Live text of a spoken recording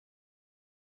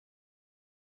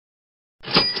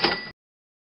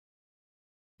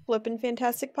Flippin'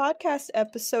 Fantastic Podcast,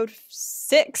 episode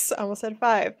 6. I almost said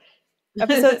 5.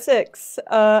 Episode 6.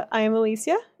 I am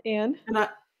Alicia, and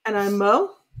I'm Mo.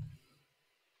 How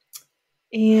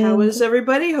and is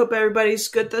everybody? Hope everybody's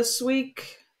good this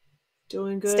week.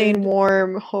 Doing good. staying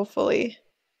warm, hopefully.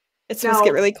 It's supposed to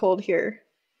get really cold here.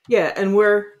 Yeah, and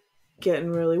we're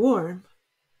getting really warm.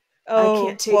 Oh, I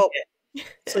can't take it.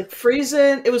 It's like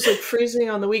freezing. It was like freezing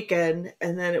on the weekend,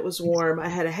 and then it was warm. I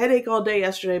had a headache all day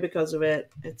yesterday because of it.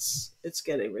 It's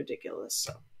getting ridiculous.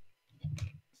 So.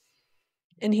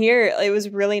 And here, it was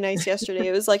really nice yesterday.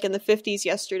 It was like in the 50s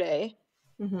yesterday.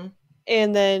 Mm-hmm.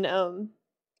 And then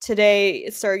today,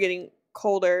 it started getting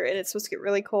colder, and it's supposed to get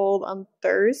really cold on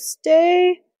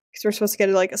Thursday, because we're supposed to get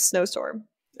like a snowstorm.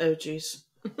 Oh, jeez.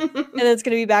 And then it's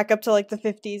going to be back up to like the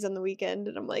 50s on the weekend,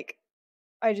 and I'm like,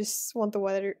 I just want the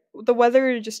weather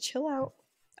to just chill out.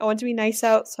 I want it to be nice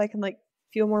out so I can like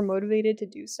feel more motivated to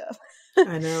do stuff.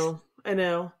 I know.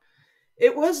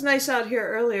 It was nice out here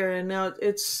earlier, and now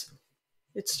it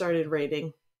started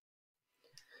raining.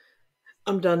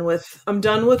 I'm done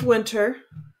with winter.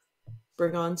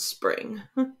 Bring on spring.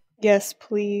 Yes,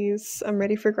 please. I'm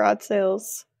ready for garage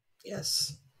sales.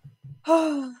 Yes.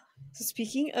 So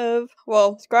speaking of,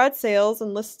 garage sales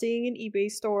and listing an eBay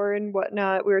store and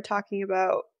whatnot, we were talking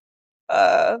about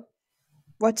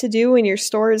what to do when your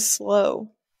store is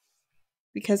slow.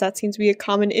 Because that seems to be a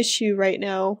common issue right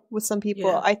now with some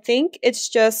people. Yeah. I think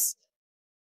it's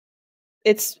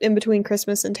in between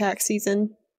Christmas and tax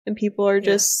season, and people are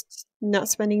just not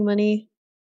spending money.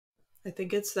 I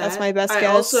think it's that. That's my best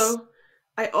guess.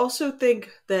 I also think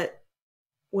that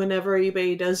whenever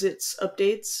eBay does its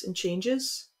updates and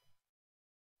changes,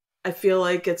 I feel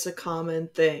like it's a common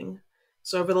thing.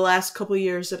 So over the last couple of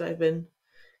years that I've been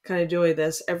kind of doing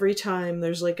this, every time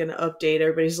there's like an update,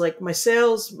 everybody's like, my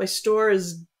store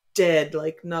is dead,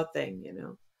 like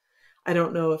nothing, I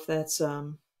don't know if that's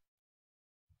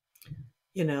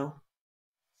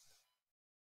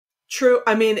true.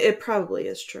 I mean, it probably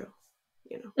is true,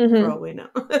 for all we know.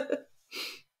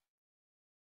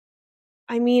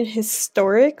 I mean,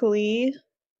 historically,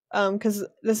 because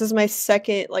this is my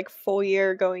second like full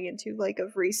year going into like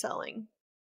of reselling,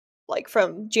 like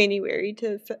from January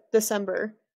to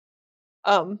December.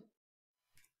 In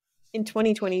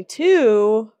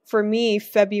 2022, for me,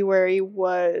 February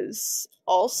was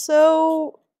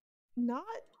also not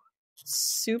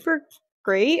super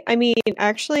great. I mean,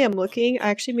 actually, I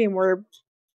actually made more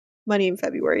money in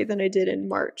February than I did in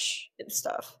March and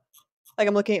stuff. Like,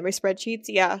 I'm looking at my spreadsheets.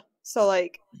 Yeah. So,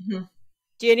 like,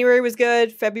 January was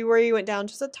good. February went down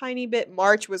just a tiny bit.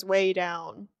 March was way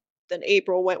down. Then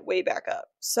April went way back up.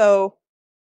 So,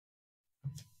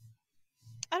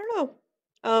 I don't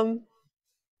know.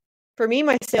 For me,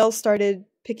 my sales started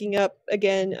picking up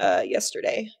again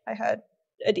yesterday. I had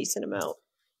a decent amount.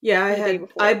 Yeah, I had.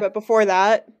 But before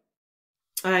that,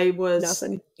 I was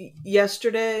nothing.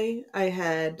 Yesterday, I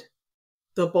had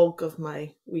the bulk of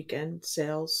my weekend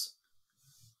sales.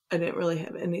 I didn't really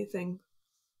have anything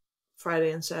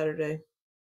Friday and Saturday.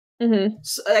 Mm-hmm.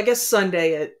 So I guess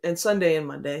Sunday and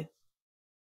Monday.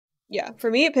 Yeah, for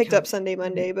me it picked up Sunday,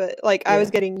 Monday, but like I was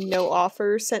getting no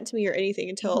offers sent to me or anything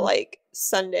until like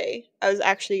Sunday. I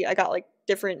got like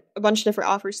a bunch of different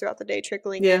offers throughout the day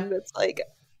trickling in, but it's like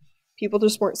people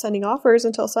just weren't sending offers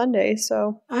until Sunday.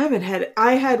 So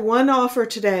I had one offer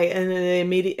today,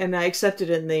 and I accepted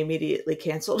it, and they immediately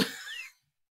canceled.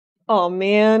 Oh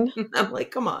man. I'm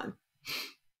like, come on.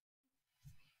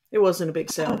 It wasn't a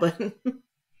big sale, but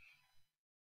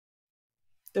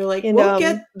they're like,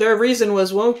 their reason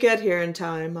was won't get here in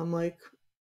time. I'm like,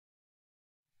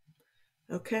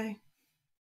 okay.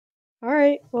 All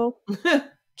right. Well,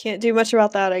 can't do much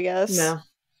about that, I guess. No.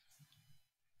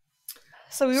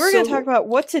 So we were going to talk about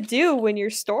what to do when your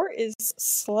store is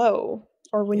slow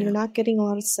or when you're not getting a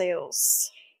lot of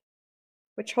sales,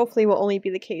 which hopefully will only be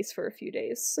the case for a few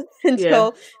days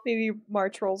until maybe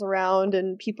March rolls around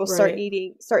and people start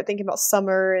thinking about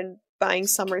summer and buying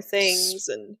summer things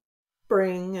and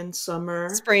spring and summer.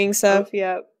 Spring stuff,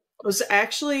 yeah. Was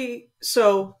actually,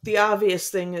 so the obvious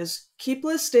thing is keep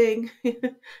listing.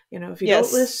 If you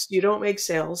don't list, you don't make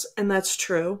sales. And that's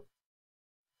true.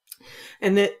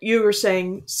 And that you were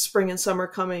saying spring and summer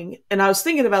coming. And I was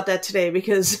thinking about that today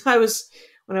because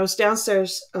when I was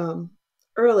downstairs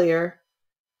earlier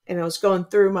and I was going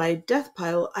through my death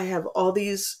pile, I have all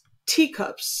these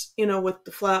teacups, with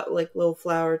the flower, like little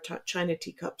flower china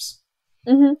teacups.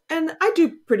 Mm-hmm. And I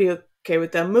do pretty okay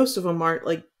with them. Most of them aren't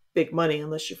like big money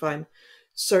unless you find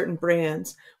certain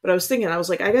brands. But I was thinking, I was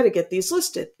like, I got to get these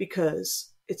listed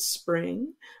because it's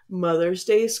spring. Mother's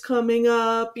Day's coming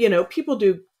up. People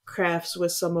do crafts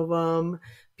with some of them.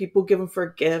 people give them for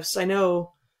gifts. I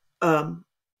know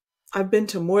I've been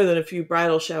to more than a few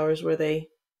bridal showers where they,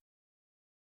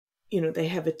 they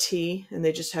have a tea and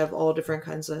they just have all different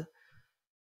kinds of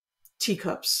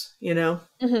teacups,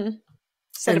 Mm-hmm.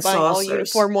 Instead and of buying all saucers.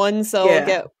 uniform ones, they'll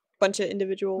get a bunch of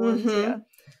individual ones. Yeah.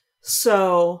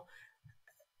 So,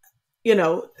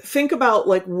 think about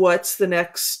like what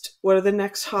are the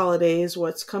next holidays,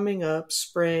 what's coming up,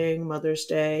 spring, Mother's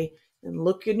Day, and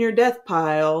look in your death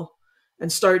pile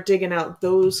and start digging out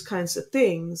those kinds of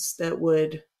things that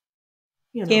would,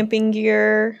 camping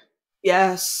gear.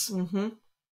 Yes. Mm-hmm.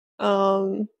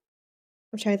 I'm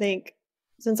trying to think.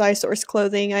 Since I source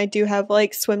clothing, I do have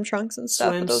like swim trunks and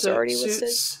stuff, but those are already listed.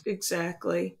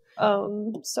 Exactly.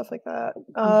 Stuff like that.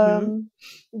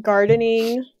 Mm-hmm.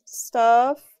 Gardening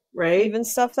stuff. Right. Even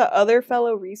stuff that other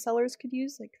fellow resellers could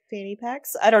use, like fanny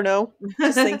packs. I don't know.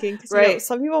 Just thinking, because right.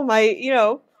 some people might, be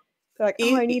like,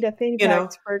 oh, I need a fanny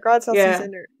pack for garage sale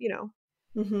season, or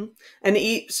Mm-hmm. And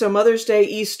so Mother's Day,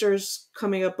 Easter's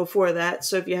coming up before that.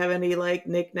 So if you have any like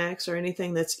knickknacks or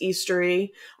anything that's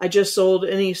Eastery, I just sold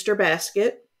an Easter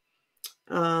basket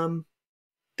that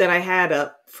I had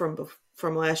up from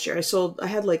last year. I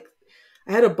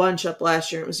had a bunch up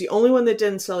last year. It was the only one that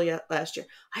didn't sell yet last year.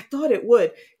 I thought it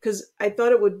would, because I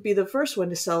thought it would be the first one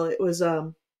to sell. It was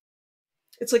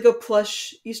it's like a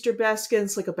plush Easter basket.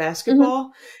 It's like a basketball,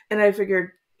 mm-hmm. And I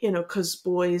figured, because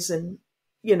boys and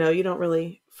you don't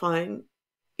really find,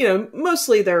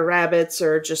 mostly they're rabbits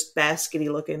or just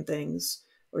baskety looking things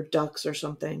or ducks or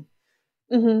something.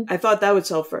 Mm-hmm. I thought that would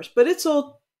sell first, but it's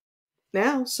sold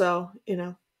now. So,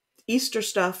 Easter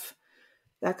stuff,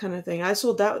 that kind of thing. I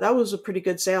sold that. That was a pretty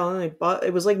good sale. And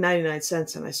it was like 99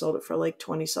 cents and I sold it for like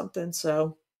 20 something.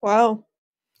 So, wow.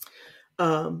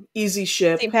 Easy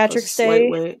ship. St. Patrick's Day.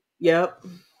 Lightweight. Yep.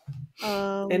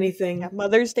 Anything. Yeah,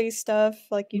 Mother's Day stuff,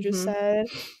 like you just said.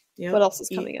 Yep. What else is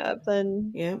coming up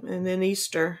then? Yeah, and then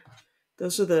Easter.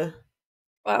 Those are the...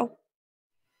 Wow.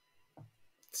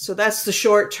 So that's the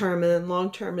short term, and then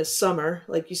long term is summer,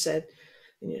 like you said.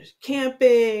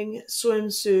 Camping,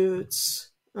 swimsuits.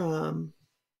 Trying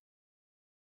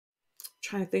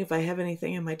to think if I have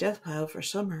anything in my death pile for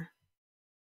summer.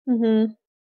 Mm-hmm.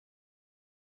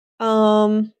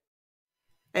 And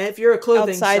if you're a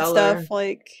clothing outside seller, stuff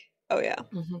like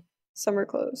summer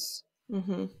clothes,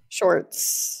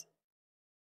 shorts,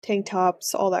 tank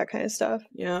tops, all that kind of stuff.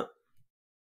 Yeah.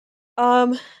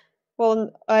 Well,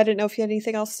 I didn't know if you had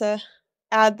anything else to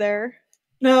add there.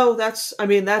 No, that's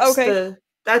okay.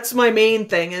 That's my main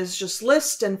thing, is just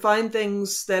list and find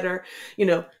things that are,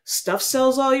 stuff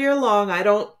sells all year long. I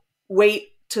don't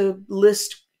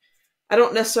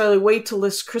necessarily wait to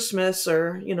list Christmas,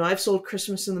 or, I've sold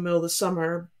Christmas in the middle of the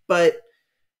summer, but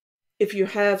if you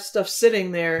have stuff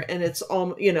sitting there and it's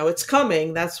all, it's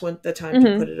coming, that's when the time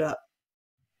to put it up.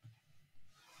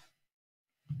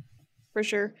 For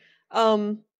sure.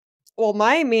 Well,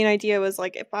 my main idea was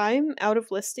like, if I'm out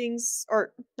of listings,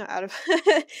 or not out of,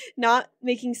 not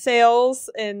making sales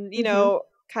and,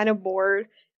 kind of bored,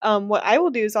 what I will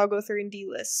do is I'll go through and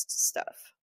delist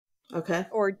stuff. Okay.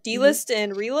 Or delist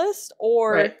and relist,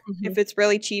 or if it's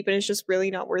really cheap and it's just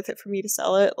really not worth it for me to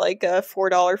sell it, like a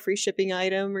 $4 free shipping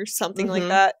item or something like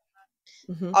that,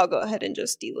 I'll go ahead and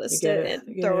just delist it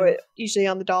and throw it usually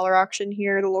on the dollar auction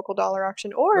here, the local dollar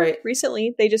auction. Or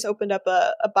recently they just opened up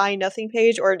a buy nothing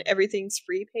page, or an everything's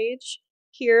free page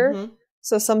here.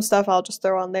 So some stuff I'll just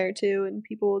throw on there too, and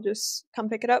people will just come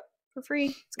pick it up for free.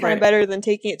 It's kind of better than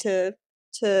taking it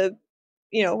to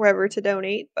wherever to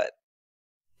donate, but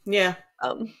yeah.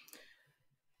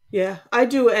 Yeah, I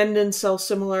do end and sell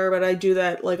similar, but I do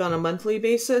that like on a monthly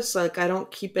basis. Like I don't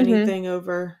keep anything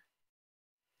over.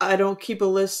 I don't keep a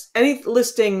list. Any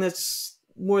listing that's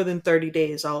more than 30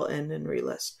 days, I'll end and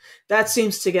relist. That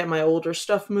seems to get my older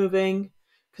stuff moving,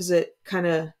 because it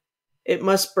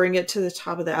must bring it to the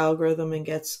top of the algorithm and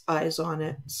gets eyes on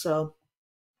it. So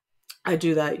I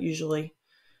do that usually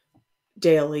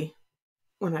daily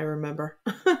when I remember.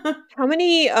 How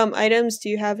many items do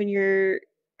you have in your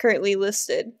currently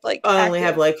listed? Like I only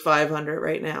have like 500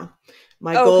 right now.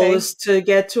 My goal is to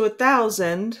get to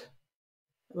 1,000.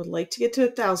 I would like to get to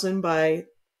 1,000 by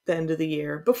the end of the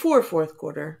year, before fourth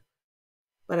quarter.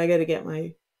 But I got to get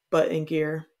my butt in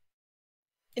gear.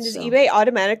 And does eBay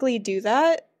automatically do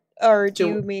that? Or do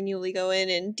you manually go in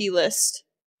and delist?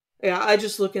 Yeah, I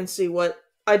just look and see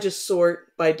I just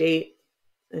sort by date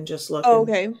and just look. Oh,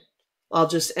 okay. I'll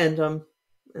just end them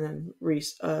and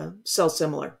then sell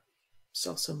similar.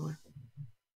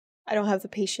 I don't have the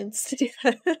patience to do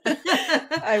that.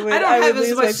 I don't have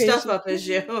as much stuff up as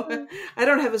you. I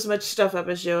don't have as much stuff up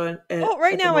as you. Well,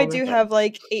 right now I do have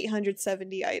like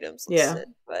 870 items listed,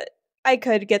 but I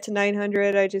could get to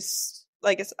 900. I just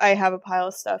I have a pile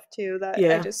of stuff too that I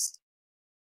Yeah. just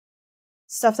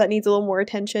stuff that needs a little more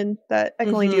attention that I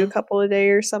can only do a Mm-hmm. couple a day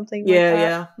or something like Yeah, that.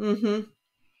 yeah. Mm-hmm.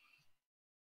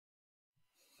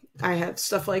 I have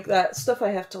stuff like that. Stuff I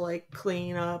have to like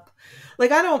clean up.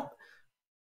 Like I don't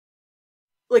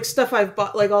like stuff I've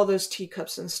bought, like all those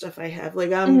teacups and stuff I have. Like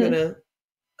Mhm.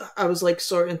 I was like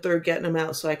sorting through getting them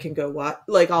out so I can go wash.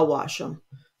 Like I'll wash them,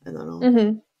 and then I'll.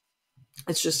 Mhm.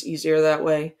 It's just easier that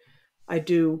way. I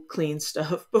do clean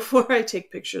stuff before I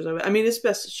take pictures of it. I mean, as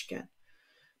best as you can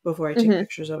before I take Mhm.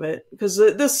 pictures of it, because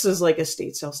this is like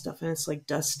estate sale stuff and it's like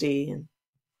dusty and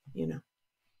you know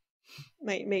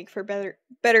Might make for better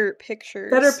better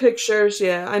pictures. pictures.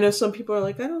 Yeah, I know some people are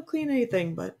like, I don't clean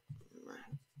anything, but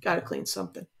gotta clean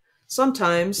something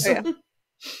sometimes. Oh yeah.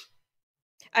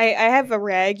 I have a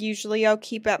rag usually I'll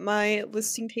keep at my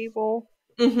listing table.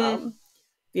 Mm-hmm. Um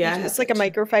Yeah, I have it's like a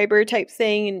that too. microfiber type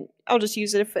thing and I'll just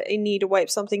use it if I need to wipe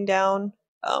something down.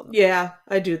 Yeah,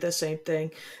 I do the same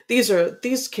thing.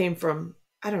 These came from,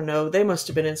 I don't know, they must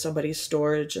have been in somebody's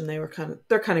storage and they're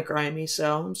kind of grimy,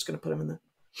 so I'm just gonna put them in the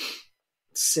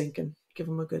sink and give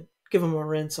them a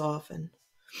rinse off and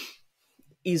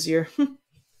easier.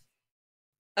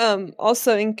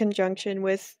 Also in conjunction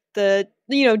with the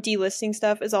delisting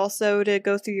stuff is also to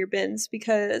go through your bins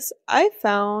because I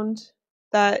found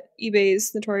that eBay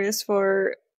is notorious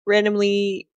for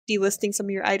randomly delisting some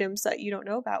of your items that you don't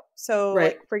know about. So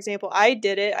Right. like for example, I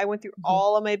did it. I went through Mm-hmm.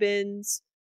 all of my bins,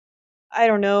 I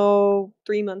don't know,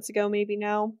 3 months ago maybe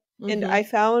now, and Mm-hmm. I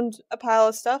found a pile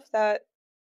of stuff that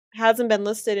hasn't been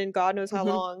listed in God knows how Mm-hmm.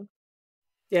 long.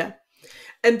 Yeah.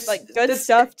 And Like good this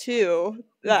stuff too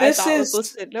that I this thought was is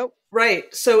listed. Nope.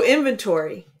 right. So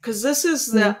inventory, because this is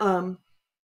Mhm. the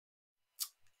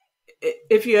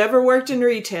if you ever worked in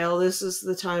retail, this is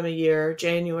the time of year,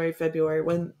 January, February,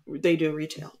 when they do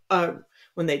retail.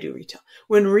 When they do retail,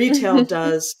 when retail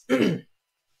does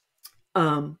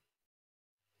um,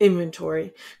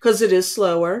 inventory, because it is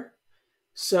slower,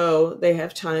 so they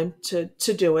have time to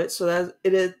do it. So that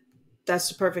it is that's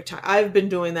the perfect time. I've been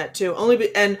doing that too,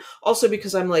 and also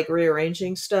because I'm like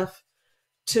rearranging stuff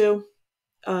too.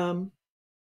 Um,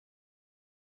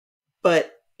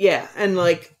 but yeah, and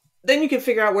like then you can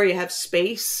figure out where you have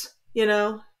space.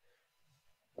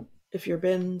 If your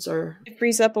bins are. It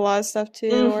frees up a lot of stuff too,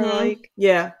 or Mm-hmm. like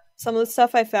Yeah. some of the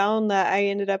stuff I found that I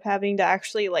ended up having to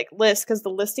actually like list because the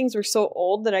listings were so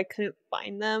old that I couldn't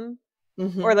find them,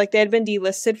 Mm-hmm. or like they had been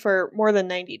delisted for more than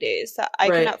 90 days that I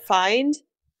could Right. not find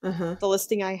Uh-huh. the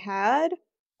listing I had.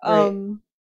 Right. Um,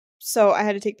 so I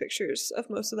had to take pictures of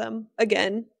most of them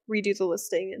again, redo the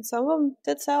listing, and some of them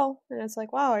did sell. And it's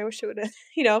like, wow, I wish it would have,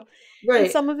 And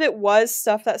Right. some of it was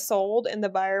stuff that sold and the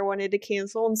buyer wanted to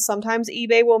cancel. And sometimes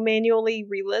eBay will manually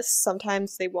relist,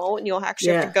 sometimes they won't, and you'll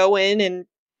actually have to Yeah. go in and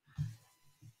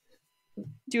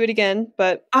do it again.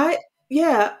 But I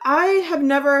yeah, I have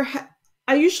never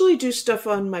I usually do stuff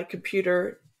on my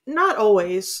computer, not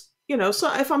always.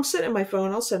 So if I'm sitting at my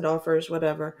phone, I'll send offers,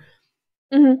 whatever.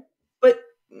 mhm. But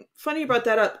funny you brought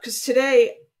that up because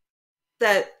today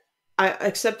that I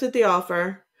accepted the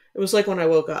offer, it was like when I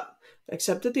woke up. I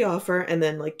accepted the offer and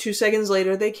then like 2 seconds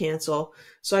later they cancel.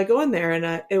 So I go in there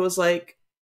and it was like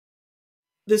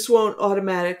this won't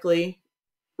automatically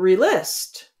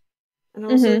relist. And I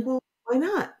was like, Mhm. well, why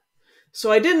not? So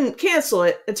I didn't cancel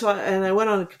it and I went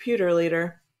on a computer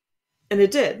later and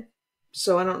it did.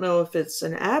 So I don't know if it's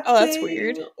an app Oh, that's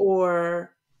weird. thing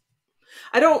or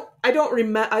I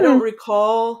Hmm. don't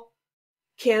recall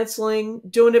canceling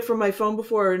doing it from my phone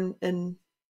before and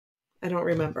I don't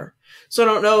remember. So I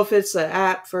don't know if it's the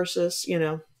app versus,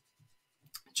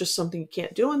 just something you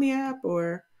can't do on the app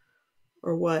or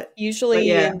what. But Usually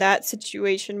yeah. in that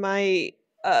situation, my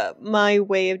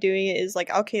way of doing it is like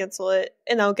I'll cancel it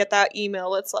and I'll get that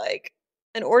email. It's like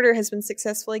an order has been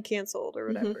successfully canceled or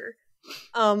Hmm. whatever.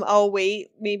 I'll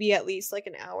wait maybe at least like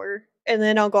an hour and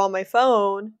then I'll go on my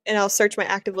phone and I'll search my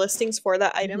active listings for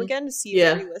that item Hmm. again to see if it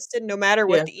Yeah. relisted, no matter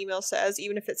what Yeah. the email says,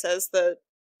 even if it says that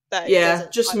it Yeah.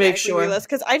 doesn't Just make automatically sure. relist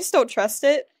because I just don't trust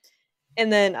it.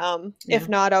 And then Yeah. if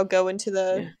not, I'll go into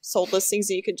the Yeah. sold listings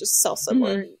and you can just sell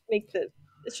somewhere Hmm. and make the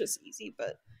it's just easy.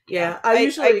 But yeah, Yeah. I I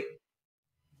usually,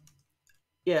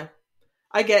 yeah.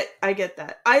 I get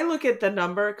that. I look at the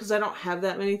number because I don't have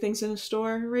that many things in a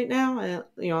store right now.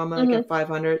 I'm like mhm. at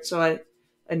 500, so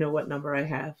I know what number I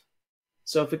have.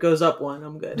 So if it goes up one,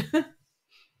 I'm good.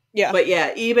 Yeah. But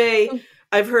yeah, eBay,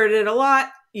 I've heard it a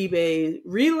lot. eBay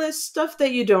relist stuff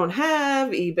that you don't have,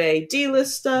 eBay delist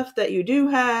stuff that you do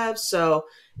have. So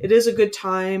it is a good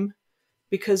time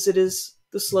because it is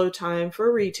the slow time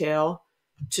for retail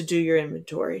to do your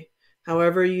inventory.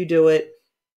 However you do it,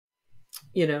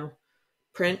 you know,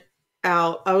 print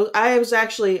out. I was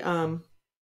actually I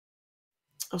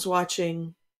was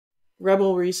watching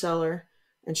Rebel Reseller,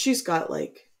 and she's got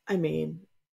like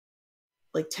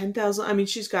 10,000. I mean,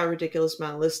 she's got a ridiculous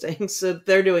amount of listings. So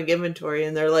they're doing inventory,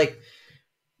 and they're like,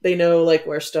 they know like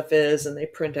where stuff is, and they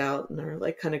print out, and they're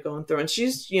like kind of going through. And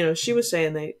she's, she was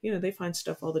saying they find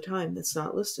stuff all the time that's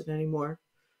not listed anymore,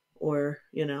 or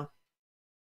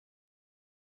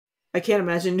I can't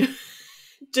imagine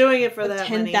doing it for that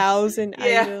 10,000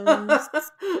 items.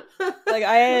 Like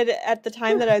I had, at the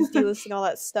time that I was delisting all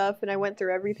that stuff and I went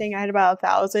through everything, I had about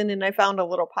 1,000, and I found a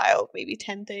little pile of maybe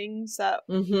 10 things that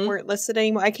weren't listed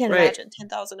anymore. I can't imagine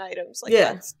 10,000 items. Like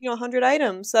that's 100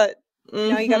 items that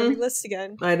now you got to relist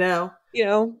again. I know.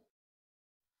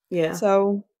 Yeah.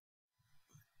 So,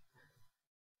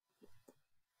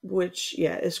 which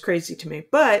is crazy to me,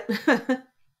 but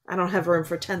I don't have room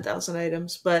for 10,000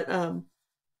 items. But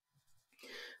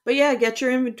yeah, get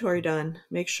your inventory done.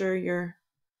 Make sure you're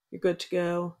good to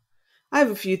go. I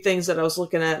have a few things that I was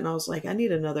looking at, and I was like, I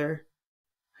need a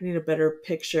better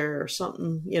picture or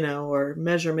something, or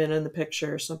measurement in the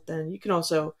picture or something.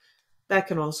 That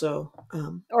can also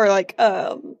or like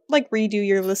redo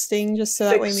your listing just so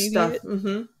that way maybe stuff.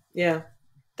 Yeah.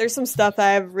 There's some stuff that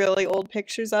I have really old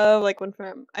pictures of, like when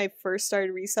I first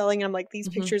started reselling. I'm like, these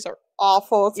pictures are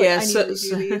awful. It's like I need to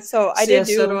redo these. So I did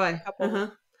do so do a I.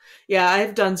 couple. Yeah,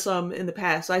 I've done some in the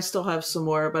past. I still have some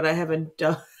more, but I haven't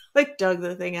dug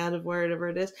the thing out of wherever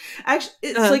it is. Actually,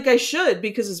 it's like I should,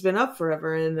 because it's been up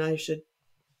forever, and I should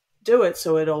do it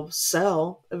so it'll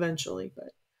sell eventually.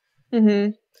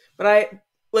 But I,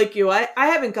 like you, I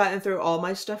haven't gotten through all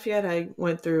my stuff yet. I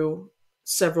went through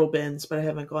several bins, but I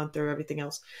haven't gone through everything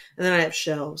else. And then I have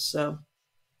shelves, so.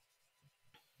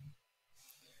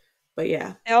 But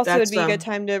yeah. It also would be a good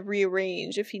time to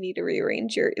rearrange if you need to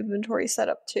rearrange your inventory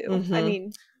setup too. I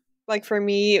mean, like for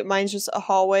me, mine's just a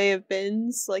hallway of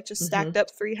bins, like just stacked up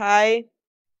 3 high,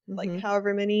 like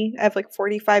however many. I have like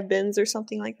 45 bins or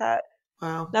something like that.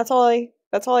 Wow. That's all I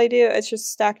do. It's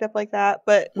just stacked up like that.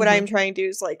 But what I'm trying to do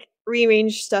is like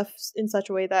rearrange stuff in such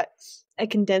a way that I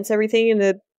condense everything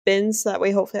into bins. So that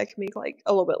way, hopefully, I can make like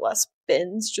a little bit less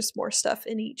bins, just more stuff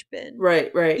in each bin.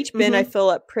 Right. Each bin I fill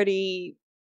up pretty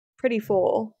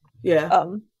full. Yeah.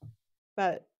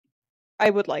 But I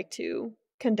would like to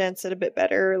condense it a bit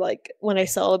better. Like when I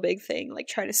sell a big thing, like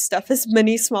try to stuff as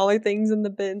many smaller things in the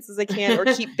bins as I can, or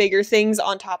keep bigger things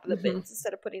on top of the bins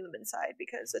instead of putting them inside,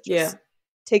 because it just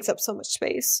takes up so much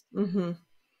space.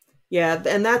 Yeah,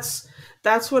 and that's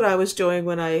what I was doing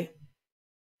when I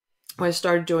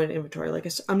started doing inventory. Like I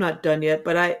said, I'm not done yet,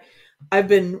 but I've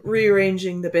been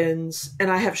rearranging the bins,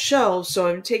 and I have shelves, so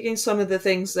I'm taking some of the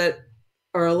things that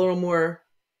are a little more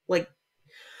like,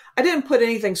 I didn't put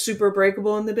anything super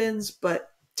breakable in the bins, but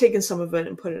taking some of it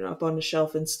and putting it up on the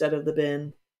shelf instead of the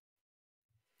bin.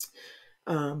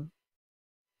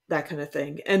 That kind of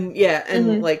thing. And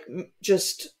like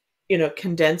just,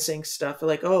 condensing stuff.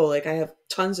 Like, I have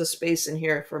tons of space in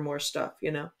here for more stuff,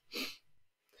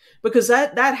 because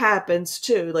that happens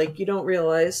too. Like, you don't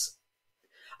realize,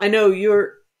 I know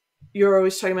you're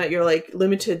always talking about your like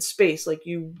limited space. Like,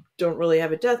 you don't really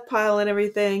have a death pile and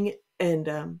everything.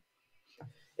 And,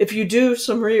 if you do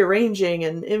some rearranging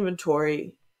and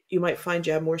inventory, you might find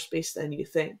you have more space than you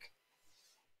think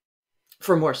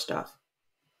for more stuff.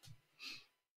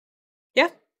 Yeah.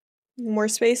 More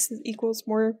space equals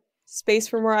more space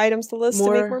for more items to list to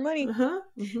make more money.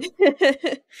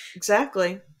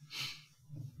 Exactly.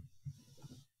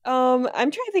 I'm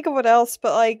trying to think of what else,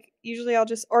 but like usually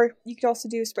or you could also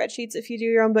do spreadsheets if you do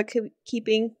your own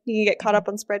bookkeeping. You can get caught up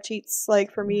on spreadsheets.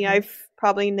 Like for me, I've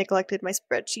probably neglected my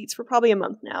spreadsheets for probably a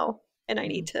month now, and I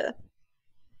need to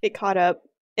get caught up.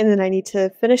 And then I need to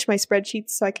finish my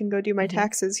spreadsheets so I can go do my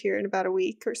taxes here in about a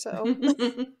week or so.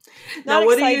 Now,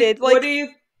 what excited. What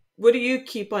do you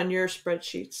keep on your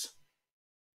spreadsheets?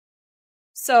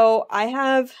 So I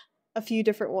have a few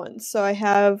different ones. So I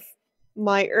have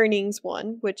my earnings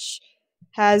one, which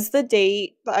has the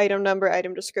date, the item number,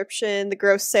 item description, the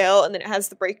gross sale, and then it has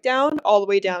the breakdown all the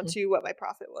way down to what my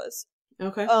profit was.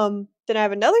 Okay. Then I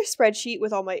have another spreadsheet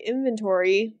with all my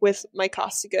inventory with my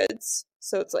cost of goods.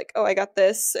 So it's like, I got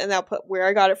this, and I'll put where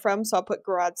I got it from. So I'll put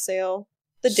garage sale,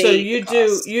 the date.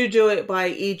 So you do it by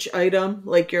each item,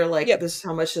 like you're like, this is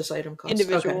how much this item costs.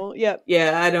 Individual, okay. Yep.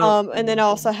 Yeah, I don't. And then I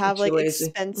also have like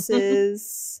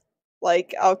expenses.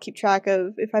 Like I'll keep track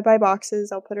of if I buy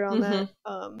boxes, I'll put it on that.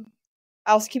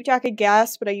 I also keep track of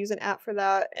gas, but I use an app for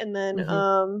that. And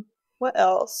then what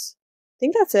else? I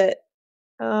think that's it.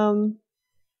 I'm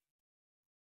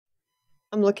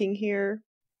looking here.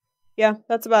 Yeah,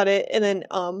 that's about it. And then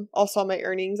also on my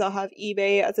earnings, I'll have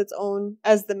eBay as its own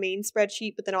as the main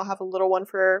spreadsheet, but then I'll have a little one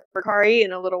for Mercari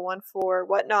and a little one for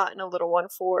Whatnot and a little one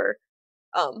for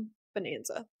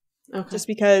Bonanza. Okay. Just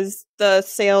because the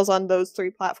sales on those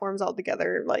 3 platforms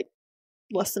altogether like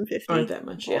less than 50 aren't that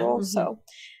much total. Yeah. So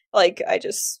like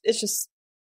it's just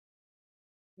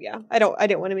yeah, I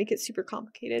didn't want to make it super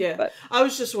complicated. Yeah. But I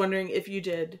was just wondering if you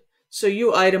did. So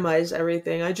you itemize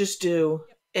everything. I just do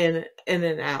in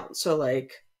and out. So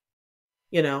like,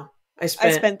 I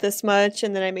spent this much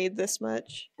and then I made this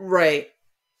much. Right.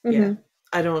 Mm-hmm. Yeah.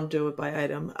 I don't do it by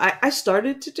item. I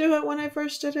started to do it when I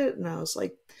first did it, and I was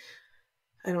like,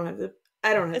 I don't have the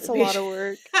It's a lot of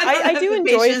work. I do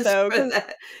enjoy it though, because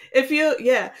if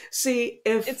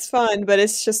it's fun, but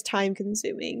it's just time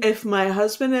consuming. If my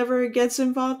husband ever gets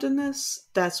involved in this,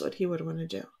 that's what he would want to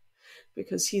do,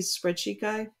 because he's a spreadsheet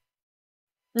guy,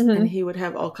 and he would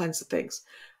have all kinds of things.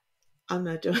 I'm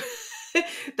not doing.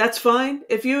 That's fine.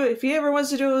 If he ever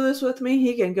wants to do this with me,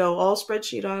 he can go all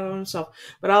spreadsheet on himself.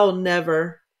 But I'll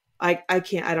never. I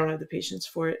can't. I don't have the patience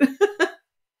for it.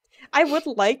 I would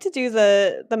like to do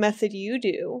the method you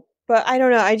do, but I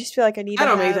don't know. I just feel like I need. I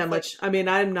don't make that much. I mean,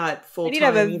 I'm not full time. I need to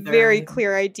have a very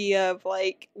clear idea of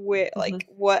like like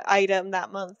what item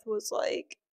that month was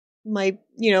like my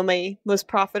my most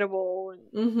profitable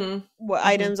and what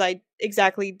items I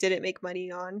exactly didn't make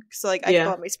money on. So like I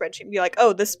go on my spreadsheet and be like,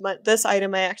 oh, this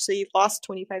item I actually lost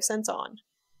 25 cents on.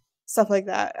 Stuff like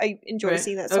that. I enjoy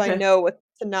seeing that, so I know what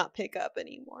to not pick up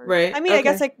anymore. Right. I mean, I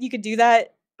guess like you could do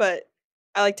that, but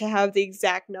I like to have the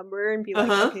exact number and be like,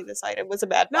 okay, this item was a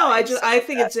bad buy. No, I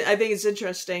think it's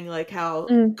interesting, like how,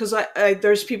 because I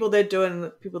there's people that do it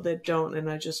and people that don't, and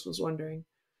I just was wondering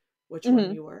which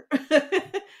one you were.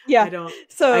 Yeah, I don't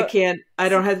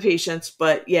have the patience,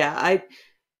 but yeah,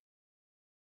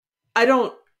 I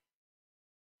don't.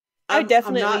 I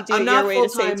definitely do. I'm not full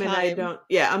time, and I don't.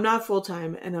 Yeah, I'm not full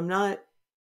time, and I'm not.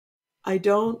 I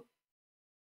don't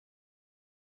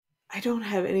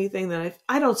have anything that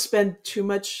I don't spend too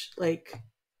much. Like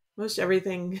most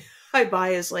everything I buy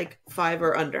is like 5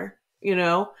 or under. I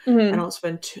don't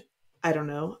spend. I don't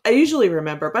know. I usually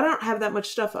remember, but I don't have that much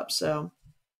stuff up, so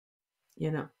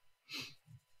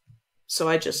So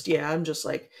I'm just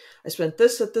like, I spent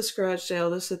this at this garage sale,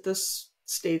 this at this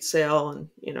state sale, and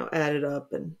add it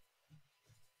up, and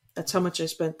that's how much I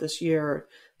spent this year, or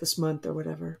this month, or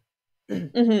whatever.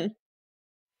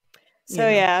 So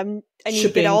yeah, I need to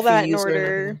get all that in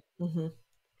order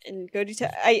and go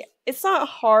to. It's not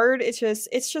hard. It's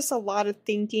just a lot of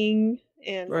thinking,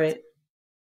 and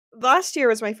last year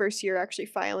was my first year actually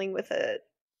filing with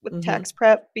tax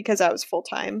prep because I was full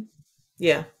time.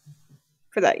 Yeah.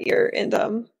 For that year,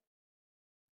 and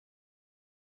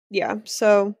yeah,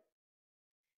 so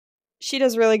she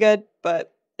does really good,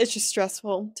 but it's just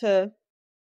stressful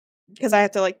because I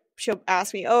have to she'll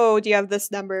ask me, oh, do you have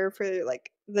this number for like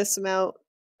this amount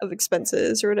of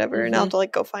expenses or whatever, and I'll have to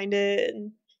go find it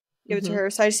and give it to her.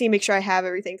 So I just need to make sure I have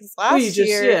everything, because last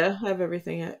year have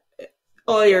everything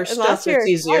all your stuff. Last year,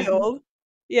 it's easier.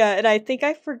 Yeah, and I think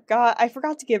I forgot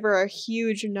to give her a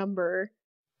huge number.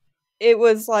 It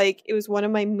was one of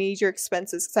my major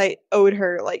expenses because I owed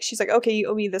her, she's like, okay, you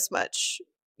owe me this much,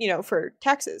 for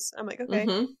taxes. I'm like,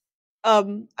 okay.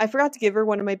 I forgot to give her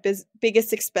one of my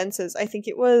biggest expenses. I think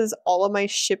it was all of my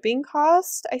shipping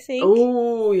cost, I think.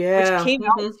 Oh, yeah. Which came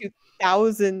out to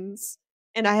thousands,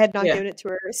 and I had not given it to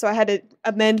her. So I had to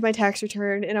amend my tax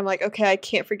return, and I'm like, okay, I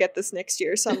can't forget this next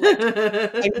year. So I'm like,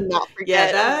 I do not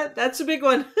forget. Yeah, that's a big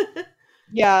one.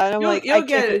 Yeah, and I'm like, I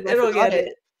get it. It'll get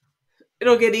it.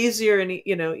 It'll get easier and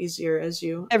easier as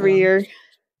you every year.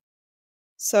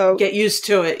 So get used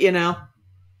to it,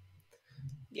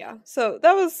 Yeah, so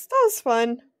that was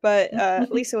fun, but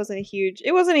at least it wasn't a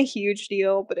huge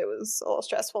deal, but it was a little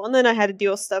stressful. And then I had to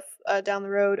deal with stuff down the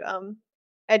road.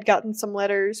 I'd gotten some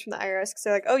letters from the IRS because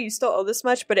they're like, "Oh, you still owe this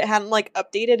much," but it hadn't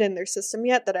updated in their system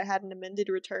yet that I had an amended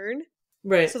return.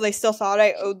 Right. So they still thought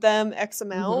I owed them X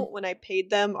amount when I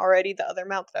paid them already the other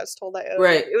amount that I was told I owed.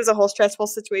 Right. It was a whole stressful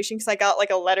situation because I got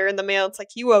a letter in the mail. It's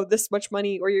like, you owe this much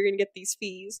money or you're going to get these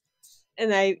fees.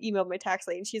 And I emailed my tax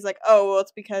lady and she's like, oh, well,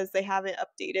 it's because they haven't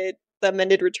updated the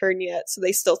amended return yet. So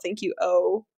they still think you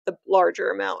owe the larger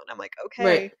amount. And I'm like, okay.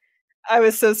 Right. I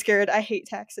was so scared. I hate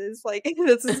taxes.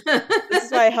 This is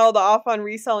why I held off on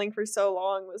reselling for so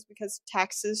long, was because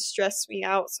taxes stress me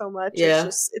out so much. Yeah.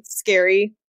 It's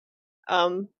scary.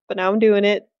 But now I'm doing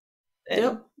it. And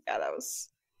yeah, that was.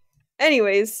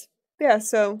 Anyways, yeah,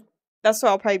 so that's what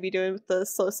I'll probably be doing with the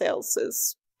slow sales,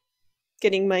 is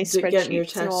getting my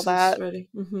spreadsheets and all that ready.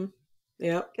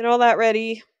 Yeah. Get all that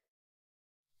ready.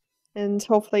 and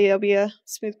hopefully it'll be a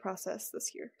smooth process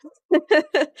this year.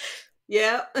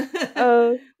 Yeah.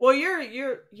 uh, Well,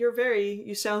 you're very.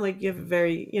 You sound like you have a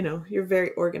very. You're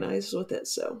very organized with it,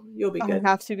 so you'll be I good.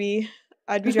 have to be.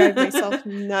 I'd be driving myself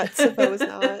nuts if I was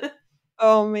not.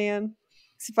 Oh man,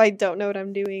 if I don't know what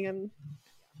I'm doing,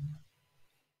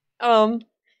 trying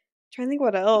to think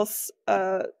what else.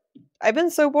 I've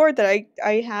been so bored that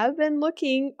I have been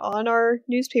looking on our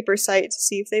newspaper site to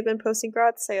see if they've been posting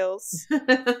garage sales.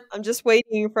 I'm just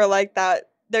waiting for like that.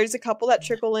 There's a couple that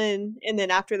trickle in, and then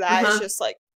after that, it's Uh-huh. just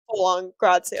like full on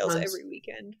garage sales Tons. every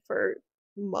weekend for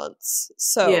months.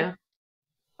 So Yeah.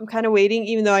 I'm kind of waiting,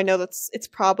 even though I know it's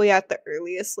probably at the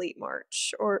earliest late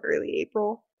March or early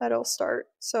April that it'll start.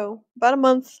 So about a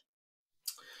month.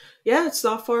 Yeah, it's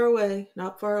not far away.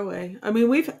 Not far away. I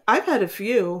mean, I've had a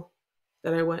few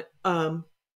that I went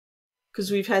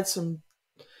because we've had some.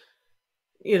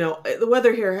 The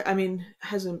weather here. I mean,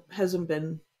 hasn't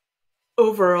been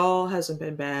overall hasn't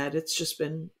been bad. It's just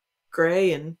been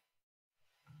gray and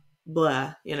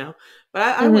blah. But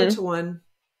I went Mm-hmm. to one.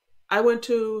 I went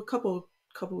to a couple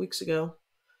weeks ago,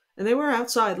 and they were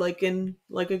outside, like in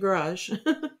like a garage.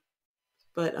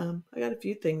 But I got a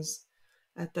few things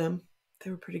at them. They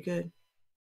were pretty good.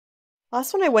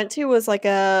 Last one I went to was like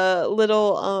a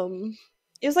little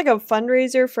it was like a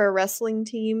fundraiser for a wrestling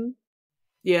team,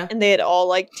 Yeah. and they had all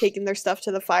like taken their stuff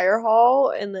to the fire hall,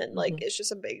 and then like Hmm. it's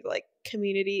just a big like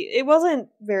community. It wasn't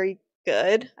very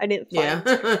good. I didn't find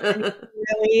anything Yeah.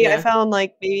 really. I Yeah. found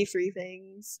like maybe three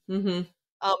things. Hmm.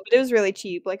 But it was really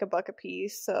cheap, like $1 a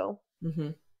piece. So Hmm.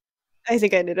 I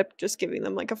think I ended up just giving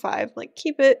them like a 5. Like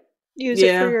keep it, use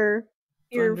it for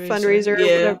Yeah. your Fundraiser. fundraiser,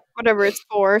 Yeah. whatever it's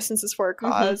for, since it's for a Hmm.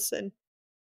 cause. And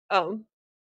um,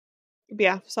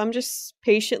 yeah. So I'm just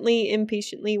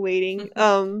impatiently waiting.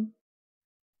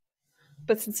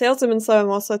 But since sales have been slow, I'm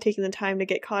also taking the time to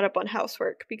get caught up on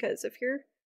housework because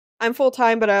I'm full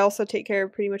time, but I also take care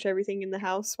of pretty much everything in the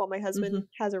house while my Hmm. husband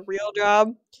has a real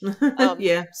job.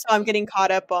 Yeah. So I'm getting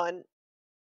caught up on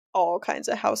all kinds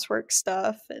of housework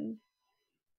stuff and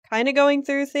kind of going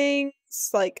through things.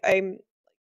 Like I've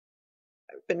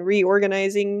been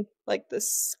reorganizing like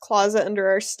this closet under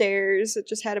our stairs. It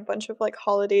just had a bunch of like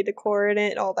holiday decor in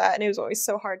it and all that, and it was always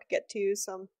so hard to get to.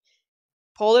 So I'm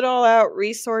pulled it all out,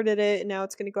 resorted it, and now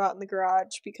it's going to go out in the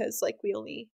garage because like we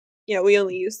only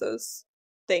use those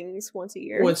things once a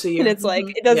year, Once a and year. it's like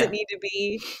it doesn't Yeah. need to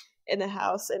be in the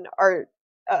house. And our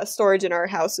storage in our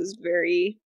house is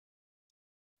very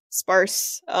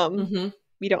sparse. Hmm.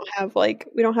 We don't have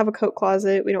a coat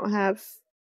closet. We don't have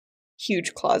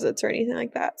huge closets or anything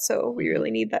like that. So we Hmm.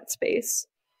 really need that space.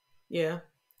 Yeah.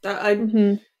 I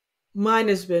Hmm. Mine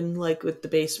has been like with the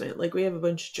basement. Like we have a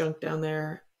bunch of junk down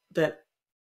there that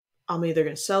I'm either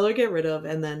gonna sell or get rid of,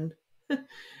 and then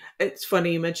it's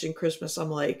funny you mentioned Christmas. I'm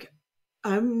like,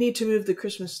 I need to move the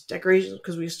Christmas decorations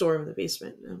because we store them in the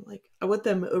basement. And I'm like, I want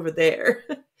them over there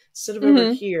instead of over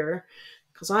Hmm. here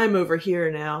because I'm over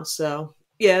here now. So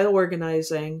yeah,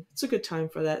 organizing. It's a good time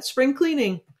for that. Spring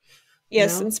cleaning, you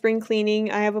Yes, know. and spring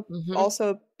cleaning. I have Mm-hmm.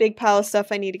 also a big pile of stuff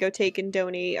I need to go take and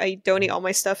donate. I donate all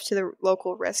my stuff to the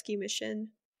local rescue mission.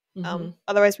 Mm-hmm.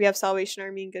 Otherwise, we have Salvation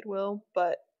Army and Goodwill,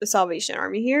 but the Salvation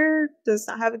Army here does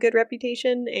not have a good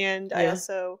reputation. And Yeah.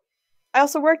 I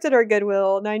also worked at our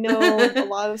Goodwill, and I know a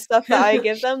lot of stuff that I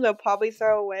give them, they'll probably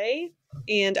throw away.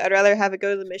 And I'd rather have it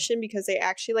go to the mission because they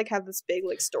actually like have this big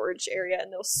like storage area,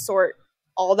 and they'll sort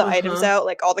all the items Uh-huh. out.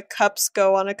 Like all the cups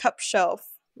go on a cup shelf,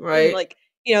 and Right. like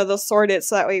they'll sort it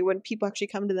so that way when people actually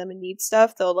come to them and need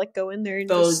stuff, they'll like go in there and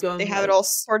They'll just go they and have it like all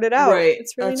sorted out. right.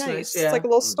 It's really That's nice. nice. It's like Yeah. a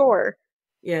little store.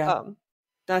 Yeah. Um,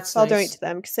 That's so I'll donate nice. to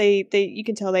them because they you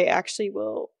can tell they actually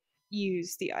will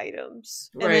use the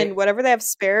items. And Right. then whatever they have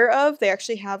spare of, they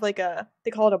actually have like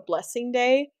they call it a blessing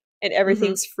day, and Mm-hmm.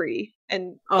 everything's free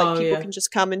and like Oh people yeah. can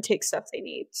just come and take stuff they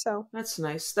need. So That's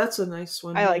nice. That's a nice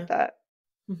one. I Yeah. like that.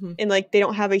 Hmm. And like they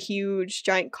don't have a huge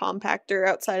giant compactor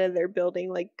outside of their building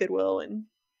like Goodwill and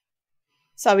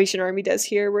Salvation Army does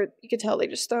here, where you can tell they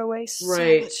just throw away so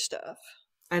Right. much stuff.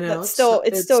 I know. But still,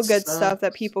 it's still good It's stuff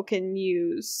that people can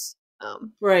use.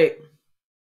 right.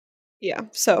 Yeah.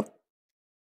 So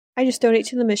I just donate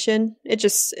to the mission. It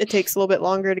takes a little bit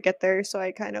longer to get there, so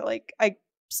I kind of like I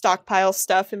stockpile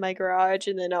stuff in my garage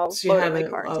and then I'll So you load up have my it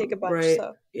car and take a bunch. right.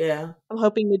 So Yeah. I'm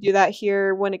hoping to do that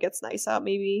here when it gets nice out,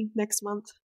 maybe next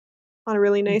month on a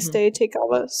really nice Hmm. day. Take all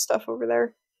the stuff over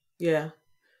there. Yeah.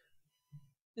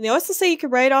 And they also say you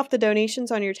could write off the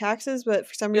donations on your taxes, but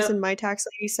for some reason Yep. my tax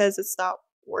lady says it's not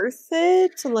worth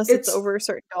it unless it's It's over a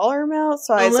certain dollar amount.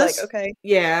 So I was like, unless okay.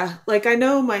 yeah. Like I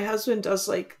know my husband does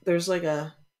like there's like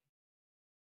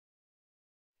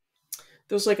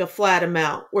there's like a flat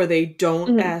amount where they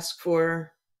don't ask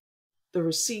for the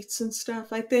receipts and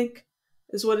stuff, I think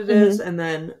is what it is. And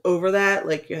then over that,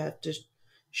 like you have to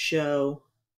show,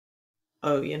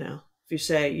 oh, if you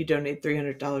say you donate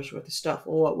 $300 worth of stuff,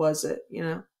 well, what was it,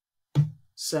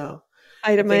 So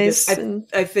Itemized.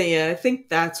 I think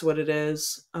that's what it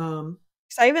is.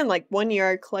 I even like one year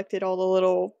I collected all the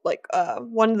little like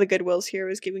one of the Goodwills here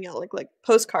was giving out like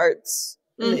postcards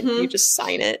and then you just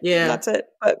sign it. Yeah, and that's it.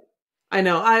 But I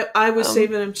know I was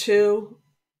saving them too,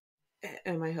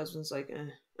 and my husband's like,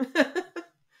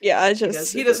 yeah,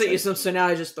 he doesn't use them, so now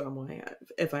I just throw them away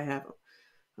if I have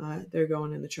them. They're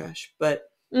going in the trash, but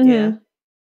yeah.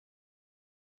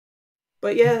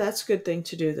 But yeah, that's a good thing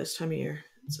to do this time of year.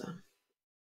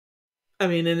 I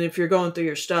mean, and if you're going through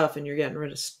your stuff and you're getting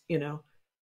rid of,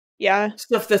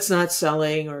 stuff that's not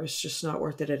selling or it's just not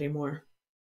worth it anymore.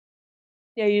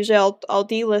 Yeah, usually I'll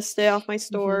delist it off my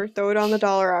store, throw it on the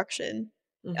dollar auction.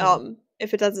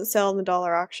 If it doesn't sell in the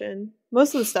dollar auction,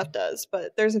 most of the stuff does,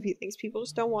 but there's a few things people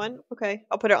just don't want. Okay,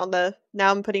 I'll put it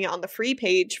now I'm putting it on the free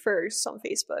page first on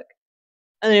Facebook.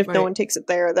 And then if no one takes it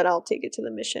there, then I'll take it to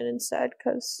the mission instead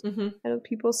because I know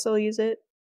people still use it.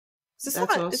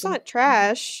 It's not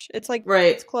trash. It's like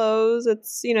it's clothes.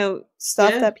 It's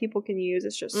stuff that people can use.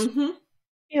 It's just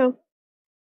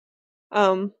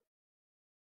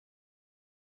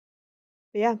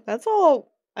yeah, that's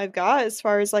all I've got as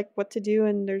far as like what to do.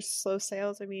 And there's slow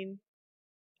sales. I mean,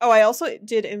 I also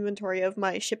did inventory of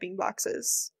my shipping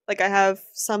boxes. Like I have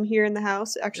some here in the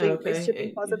house. Actually, my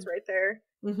shipping closet's right there.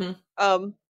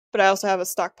 But I also have a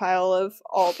stockpile of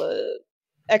all the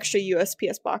extra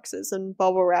USPS boxes and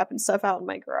bubble wrap and stuff out in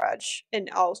my garage. And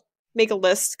I'll make a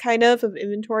list kind of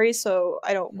inventory so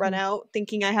I don't run out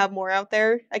thinking I have more out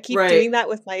there. I keep doing that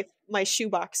with my shoe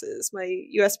boxes, my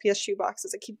USPS shoe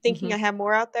boxes. I keep thinking I have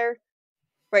more out there.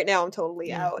 Right now I'm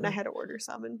totally out and I had to order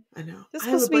some and I know. this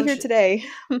supposed to be here today.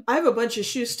 I have a bunch of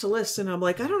shoes to list and I'm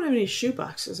like, I don't have any shoe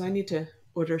boxes. I need to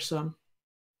order some.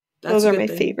 Those are my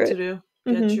favorite to do.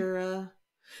 Get your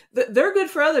they're good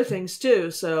for other things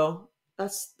too, so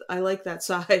I like that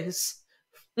size.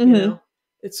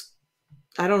 It's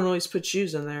I don't always put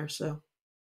shoes in there, so you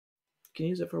can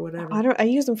use it for whatever. I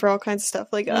use them for all kinds of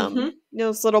stuff, like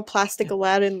those little plastic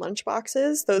Aladdin lunch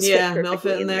boxes. Those fit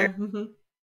perfectly in there.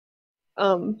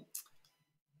 All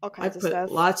kinds of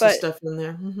stuff. Lots of stuff in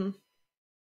there.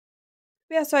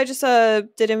 Yeah, so I just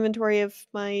did inventory of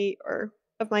my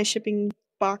shipping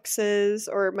boxes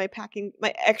or my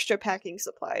extra packing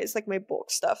supplies, like my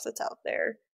bulk stuff that's out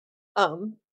there. I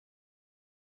don't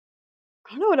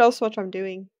know what else much I'm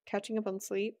doing. Catching up on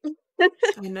sleep. I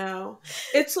know.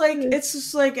 It's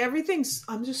just like everything's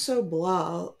I'm just so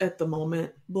blah at the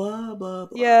moment. Blah blah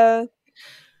blah. Yeah.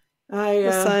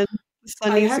 The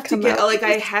sun needs to come out.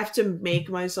 I have to make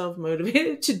myself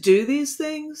motivated to do these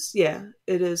things. Yeah,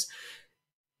 it is.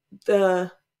 I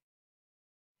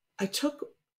took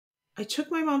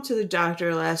my mom to the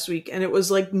doctor last week and it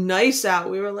was like nice out.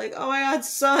 We were like, oh my God,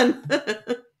 sun.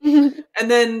 And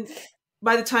then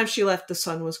by the time she left, the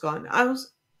sun was gone.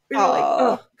 We were like,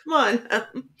 oh, come on.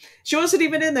 She wasn't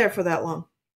even in there for that long.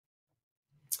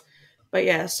 But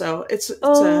yeah, so it's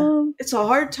a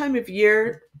hard time of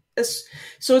year. It's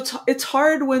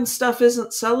hard when stuff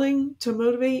isn't selling to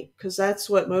motivate because that's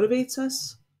what motivates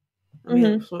us. I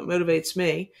mean, that's what motivates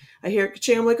me. I hear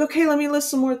ka-ching, I'm like, okay, let me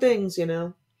list some more things,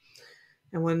 And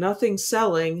when nothing's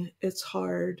selling, it's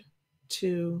hard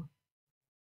to.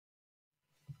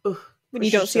 When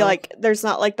you don't see there's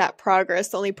not like that progress.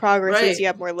 The only progress is you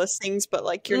have more listings, but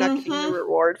like you're not getting the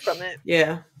reward from it.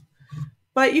 Yeah,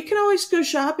 but you can always go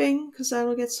shopping because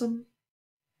that'll get some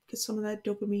of that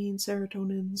dopamine,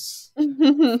 serotonins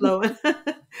flowing.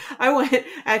 I went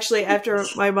actually after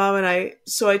my mom and I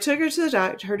took her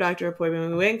to her doctor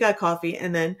appointment. We went and got coffee,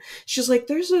 and then she's like,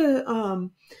 "There's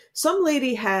some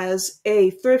lady has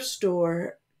a thrift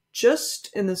store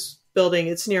just in this building.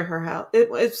 It's near her house.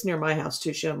 It's near my house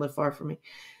too. She doesn't live far from me.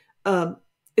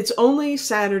 It's only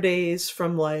Saturdays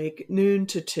from like noon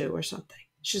to 2 or something."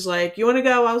 She's like, "You want to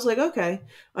go?" I was like, "Okay."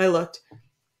 I looked.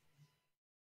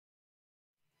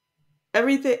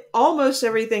 Almost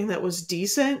everything that was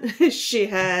decent, she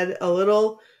had a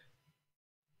little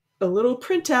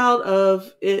printout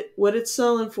of it, what it's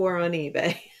selling for on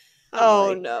eBay.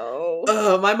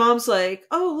 No. My mom's like,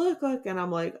 "Oh, look," and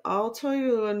I'm like, "I'll tell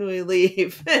you when we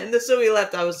leave." And so we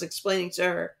left. I was explaining to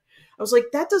her. I was like,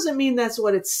 "That doesn't mean that's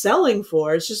what it's selling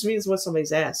for. It just means what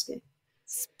somebody's asking."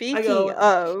 Speaking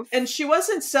of, and she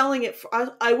wasn't selling it for.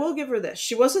 I will give her this.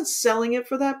 She wasn't selling it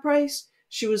for that price.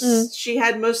 She was. She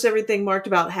had most everything marked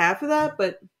about half of that,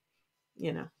 but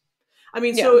I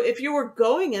mean, Yeah. so if you were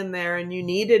going in there and you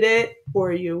needed it,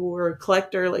 or you were a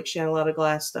collector, like she had a lot of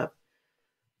glass stuff,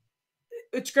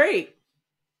 it's great.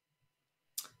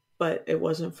 But it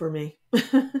wasn't for me.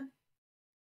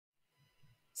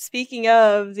 Speaking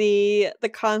of the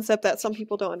concept that some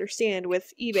people don't understand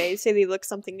with eBay, say they look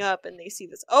something up and they see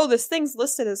this, oh, this thing's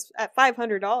listed as at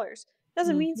 $500.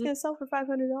 Doesn't mean it's gonna sell for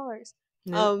 $500.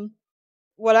 Nope.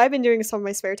 What I've been doing in some of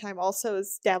my spare time also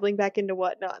is dabbling back into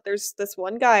whatnot. There's this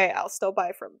one guy I'll still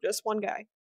buy from, just one guy.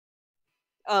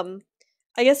 I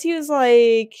guess he was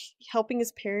like helping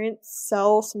his parents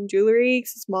sell some jewelry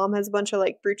because his mom has a bunch of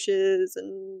like brooches.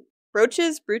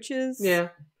 Yeah,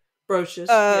 brooches.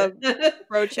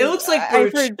 Brooches. It looks like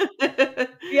I've brooch. heard.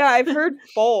 Yeah, I've heard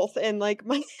both, and like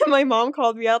my mom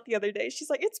called me out the other day. She's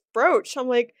like, "It's brooch." I'm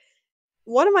like,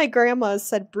 one of my grandmas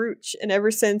said brooch, and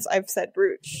ever since I've said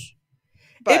brooch.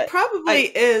 It probably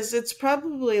is. It's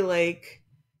probably like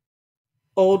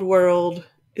old world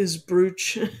is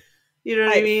brooch. You know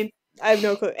what I mean? I have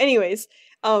no clue. Anyways,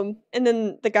 and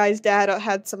then the guy's dad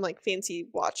had some like fancy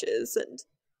watches, and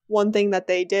one thing that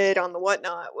they did on the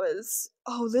whatnot was,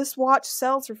 oh, this watch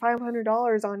sells for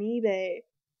 $500 on eBay,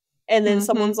 and then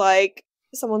someone's like,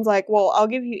 well, I'll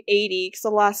give you 80 because the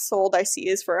last sold I see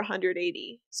is for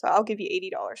 180, so I'll give you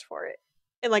 $80 for it.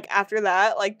 And like after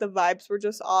that, like the vibes were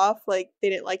just off. Like they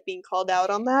didn't like being called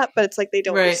out on that, but it's like they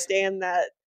don't understand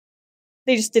that.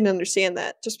 They just didn't understand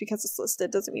that just because it's listed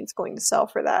doesn't mean it's going to sell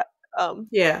for that.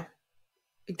 Yeah,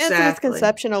 exactly. And it's a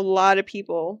misconception a lot of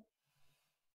people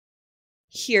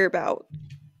hear about.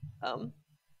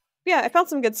 Yeah, I found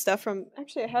some good stuff from.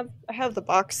 Actually, I have the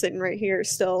box sitting right here.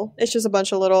 Still, it's just a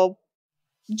bunch of little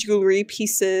jewelry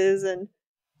pieces and.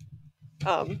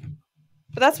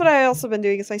 But that's what I also been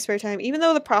doing in my spare time. Even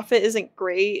though the profit isn't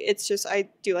great, it's just I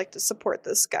do like to support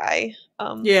this guy.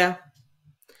 Yeah.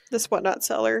 This whatnot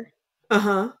seller.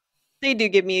 They do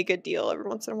give me a good deal every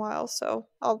once in a while, so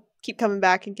I'll keep coming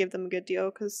back and give them a good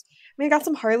deal because I mean I got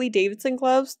some Harley Davidson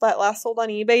gloves that last sold on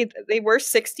eBay. They were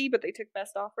 60, but they took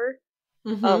best offer.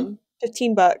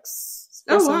 $15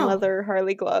 for some leather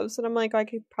Harley gloves, and I'm like I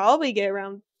could probably get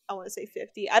around. I want to say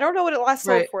 50. I don't know what it last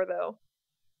sold for though.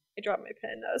 I dropped my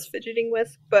pen I was fidgeting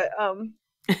with, but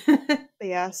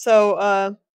yeah.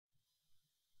 So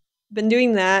been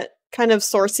doing that, kind of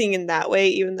sourcing in that way,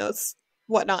 even though it's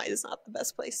whatnot is not the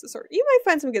best place to sort. You might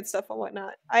find some good stuff on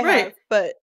whatnot. I have,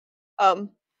 but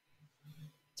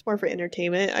it's more for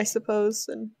entertainment, I suppose.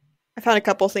 And I found a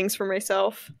couple things for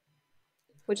myself,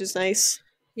 which is nice.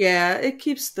 Yeah, it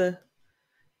gets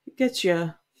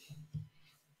you,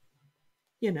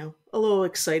 a little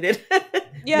excited.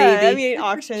 Yeah, maybe. I mean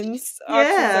auctions.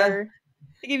 Auctions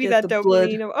they give you that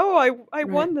dopamine of, oh, I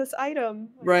won this item.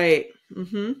 Right.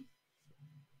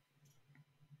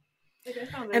 Like I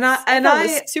found this, I found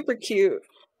this super cute.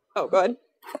 Oh, go ahead.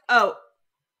 Oh,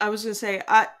 I was gonna say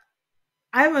I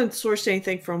haven't sourced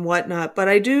anything from whatnot, but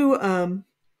I do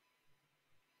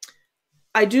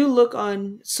look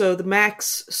on the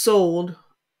Max Sold,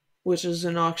 which is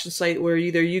an auction site where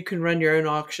either you can run your own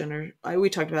auction or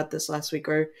we talked about this last week,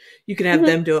 or you can have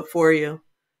them do it for you.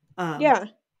 Yeah.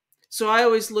 So I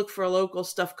always look for local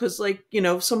stuff because, like,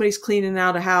 if somebody's cleaning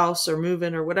out a house or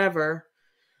moving or whatever.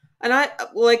 And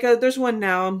there's one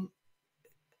now.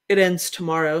 It ends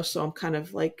tomorrow, so I'm kind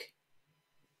of like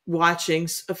watching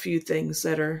a few things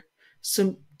that are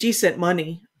some decent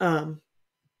money.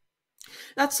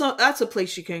 That's a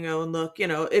place you can go and look.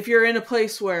 If you're in a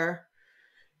place where,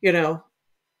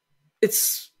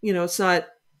 it's not.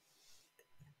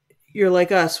 You're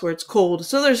like us where it's cold,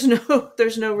 so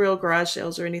there's no real garage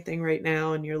sales or anything right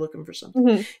now, and you're looking for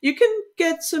something. You can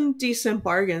get some decent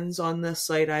bargains on this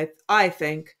site, I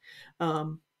think.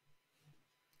 And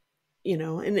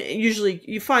usually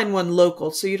you find one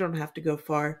local, so you don't have to go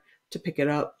far to pick it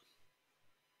up.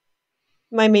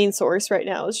 My main source right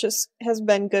now has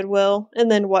been Goodwill, and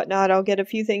then whatnot. I'll get a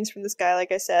few things from this guy,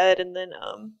 like I said, and then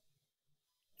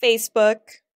Facebook.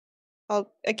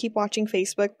 I keep watching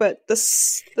Facebook, but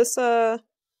this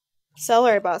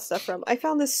seller I bought stuff from, I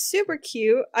found this super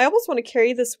cute. I almost want to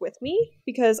carry this with me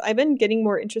because I've been getting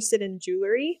more interested in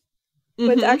jewelry.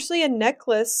 But it's actually a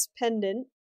necklace pendant,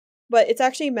 but it's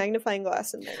actually a magnifying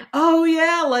glass in there. Oh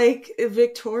yeah, like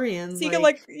Victorian. So you can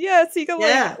like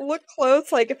look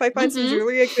close. Like if I find some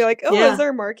jewelry, I can be like, oh, is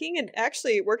there a marking? And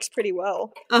actually, it works pretty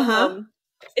well.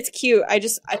 It's cute. I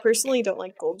personally don't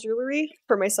like gold jewelry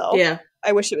for myself. Yeah.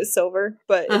 I wish it was silver,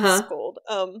 but it's gold.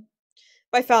 I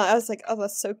was like, oh,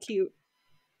 that's so cute.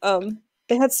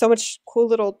 They had so much cool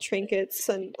little trinkets,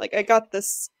 and like I got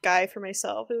this guy for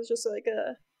myself. It was just like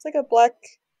a black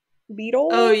beetle.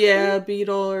 Oh yeah,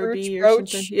 beetle or bee or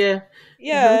something. Yeah.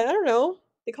 Yeah, I don't know.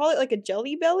 I they call it like a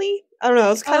jelly belly. I don't know. I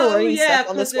was kind of learning stuff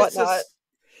on this whatnot.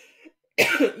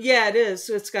 Yeah, it is.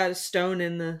 So it's got a stone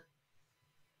in the.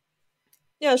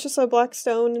 Yeah, it's just a black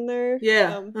stone in there. Yeah.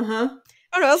 I don't know.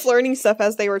 I was learning stuff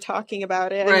as they were talking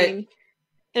about it. Right. I mean,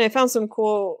 and I found some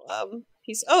cool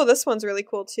piece. Oh, this one's really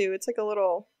cool too. It's like a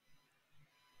little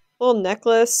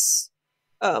necklace,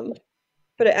 but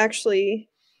it actually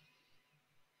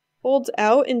folds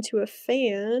out into a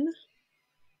fan.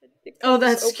 Oh,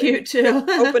 that's cute too.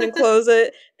 Open and close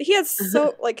it. He had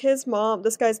his mom.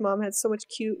 This guy's mom had so much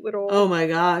cute little. Oh my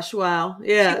gosh! Wow.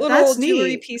 Yeah, cute little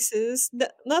jewelry pieces.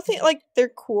 Nothing like they're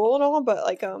cool and all, but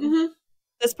like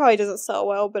this probably doesn't sell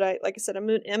well. But like I said, I'm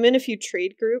in a few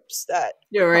trade groups that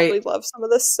probably love some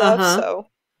of this stuff. So.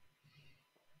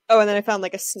 Oh, and then I found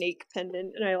like a snake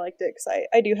pendant, and I liked it because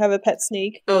I do have a pet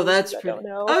snake. Oh, that's pretty. Don't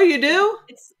know. Oh, you do?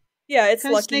 It's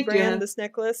Lucky Brand, this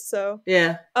necklace. So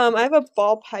yeah, I have a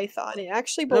ball python. It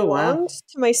actually belonged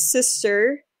to my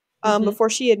sister before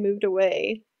she had moved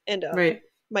away, and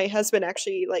my husband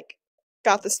actually like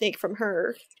got the snake from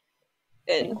her,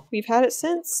 and we've had it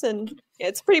since. And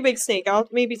it's a pretty big snake.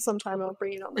 Maybe sometime I'll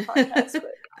bring it on the podcast.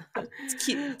 But it's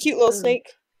cute little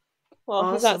snake.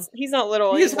 Well, awesome. he's not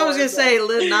little. I was gonna say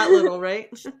not little, right?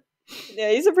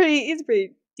 Yeah, he's a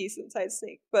pretty decent sized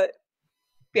snake, but.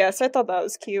 Yeah, so I thought that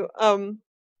was cute.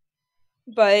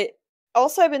 But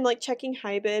also I've been like checking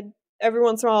Hybid. Every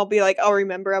once in a while I'll be like, I'll be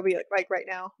like right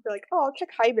now. I'll be like, oh, I'll check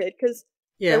Hybid because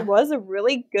there was a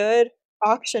really good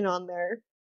auction on there.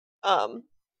 I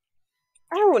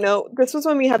don't know. This was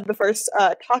when we had the first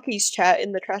talkies chat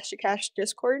in the Trash to Cash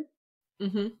Discord.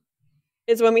 Mm-hmm.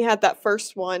 Is when we had that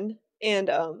first one, and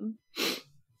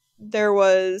there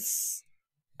was.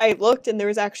 I looked, and there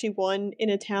was actually one in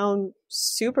a town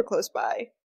super close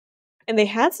by. And they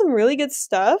had some really good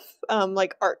stuff,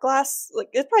 like art glass. Like,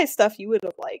 it's probably stuff you would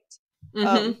have liked.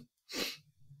 Mm-hmm.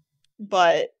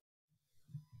 But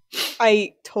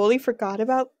I totally forgot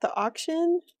about the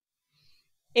auction.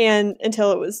 And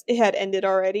until it had ended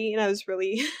already. And I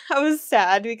was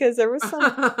sad because there was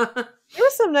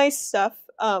some nice stuff.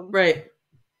 Right.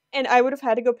 And I would have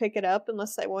had to go pick it up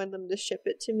unless I wanted them to ship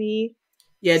it to me.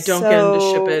 Yeah, don't get them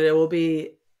to ship it. It will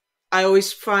be... I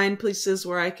always find places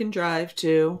where I can drive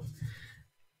to.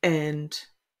 And...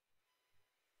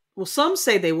 Well, some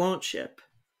say they won't ship.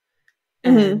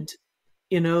 And,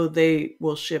 they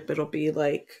will ship. It'll be,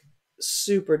 like,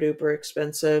 super duper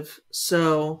expensive.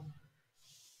 So...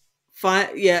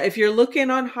 if you're looking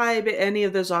on Hybid, any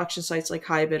of those auction sites like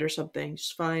Hybid or something,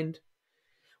 just find...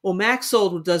 Well, Max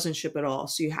Sold doesn't ship at all,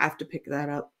 so you have to pick that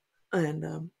up.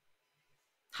 And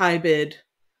Hybid...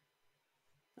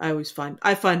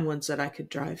 I find ones that I could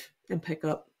drive and pick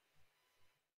up.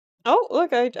 Oh,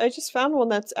 look, I just found one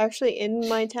that's actually in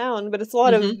my town, but it's a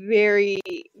lot of very,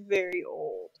 very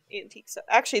old antique stuff.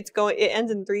 Actually, it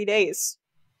ends in 3 days.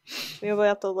 Maybe we'll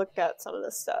have to look at some of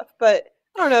this stuff. But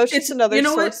I don't know, it's just another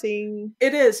sourcing.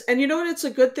 It is. And you know what? It's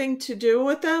a good thing to do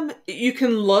with them. You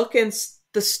can look and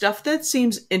the stuff that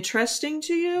seems interesting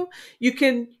to you, you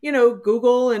can,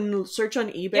 Google and search on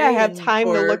eBay. Yeah, I have time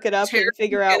to look it up and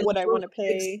figure out what I want to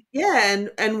pay. Yeah,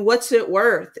 and what's it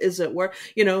worth? Is it worth,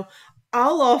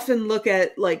 I'll often look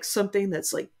at like something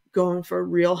that's like going for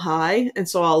real high. And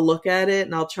so I'll look at it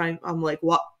and I'm like,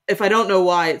 what? If I don't know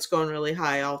why it's going really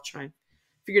high, I'll try and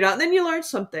figure it out. And then you learn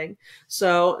something.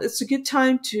 So it's a good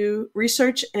time to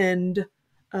research and,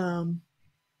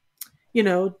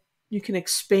 you can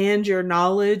expand your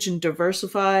knowledge and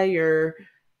diversify your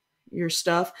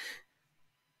stuff.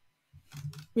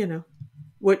 What you're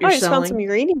selling. I just found some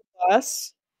uranium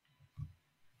glass.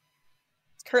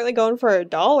 It's currently going for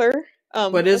 $1.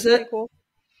 What is it? Cool.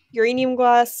 Uranium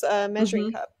glass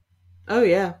measuring cup. Oh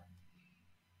yeah.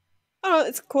 I don't know.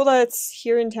 It's cool that it's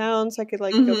here in town, so I could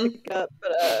like go pick it up.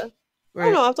 But I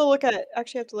don't know. I have to look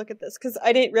at this because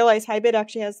I didn't realize Hybid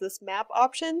actually has this map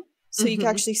option. So you can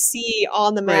actually see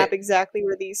on the map exactly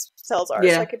where these cells are.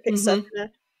 Yeah. So I could pick stuff in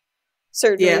a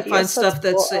certain radius. Find stuff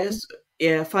that says,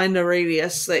 find a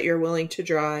radius that you're willing to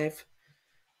drive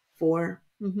for.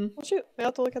 Mm-hmm. Well, shoot, I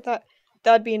have to look at that.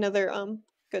 That'd be another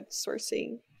good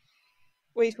sourcing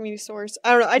way for me to source.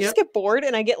 I don't know. I just get bored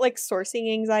and I get like sourcing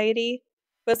anxiety.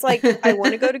 But it's like I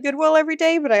want to go to Goodwill every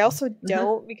day, but I also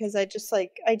don't because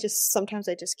sometimes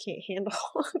I just can't handle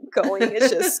going. It's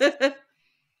just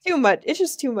too much. It's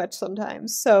just too much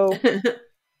sometimes. So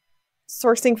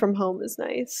sourcing from home is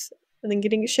nice. And then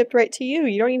getting it shipped right to you.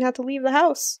 You don't even have to leave the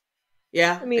house.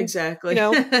 Yeah, I mean, exactly.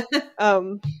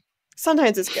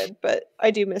 Sometimes it's good, but I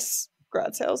do miss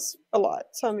garage sales a lot.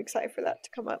 So I'm excited for that to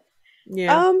come up.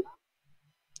 Yeah.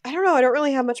 I don't know. I don't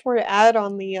really have much more to add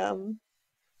on the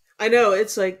I know,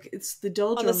 it's like, it's the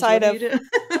doldrums. On the side what of... do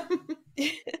you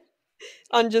do?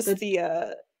 on just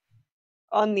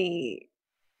on the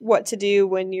what to do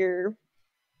when you're...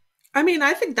 I mean,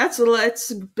 I think that's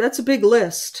a big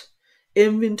list.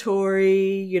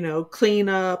 Inventory, clean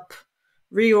up,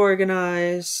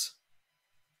 reorganize.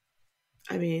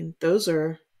 I mean, those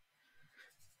are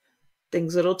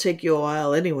things that'll take you a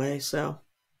while anyway, so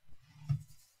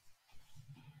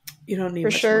you don't need For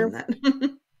much more sure. than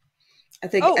that. I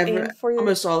think And for your...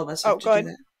 almost all of us have to go do ahead.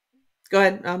 that. Go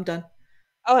ahead, I'm done.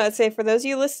 I want to say, for those of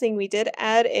you listening, we did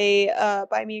add a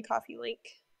buy me a coffee link.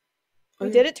 We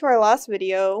did it to our last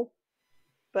video,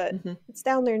 but it's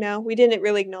down there now. We didn't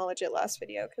really acknowledge it last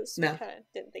video because we kind of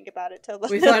didn't think about it till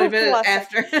we thought of it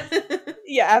after.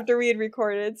 Yeah, after we had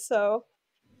recorded. So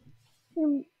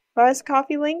buy us a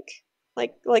coffee link,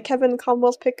 like Kevin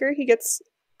Commonwealth Picker. He gets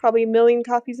probably 1 million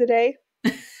coffees a day,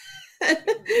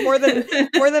 more than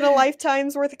a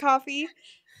lifetime's worth of coffee.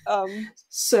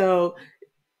 So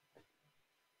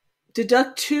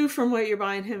deduct 2 from what you're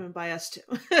buying him and buy us 2.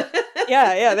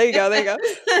 Yeah, there you go.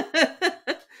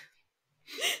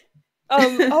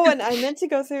 And I meant to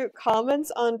go through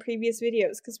comments on previous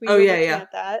videos because we were looking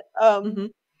at that.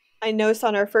 I noticed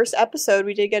on our first episode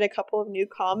we did get a couple of new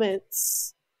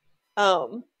comments.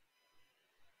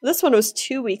 This one was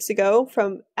 2 weeks ago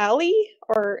from Ally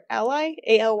or Ally,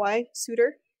 ALY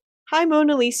Suitor. Hi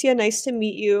Mona Alicia, nice to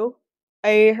meet you.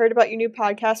 I heard about your new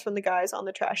podcast from the guys on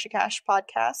the Trash to Cash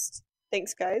podcast.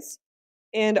 Thanks, guys.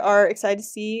 And are excited to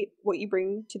see what you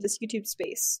bring to this YouTube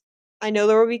space. I know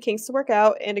there will be kinks to work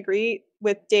out and agree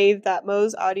with Dave that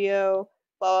Mo's audio,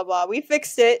 blah, blah, blah. We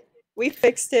fixed it.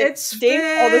 It's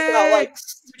Dave called us out like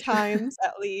 2 times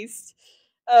at least.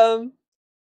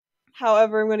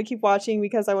 However, I'm going to keep watching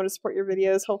because I want to support your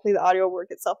videos. Hopefully the audio will work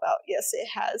itself out. Yes, it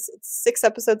has. It's 6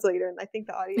 episodes later, and I think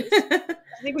the audio I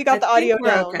think we got the audio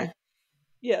down. Okay.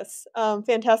 Yes.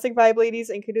 Fantastic vibe, ladies,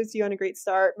 and kudos to you on a great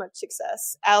start. Much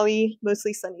success. Allie,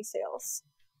 mostly sunny sales.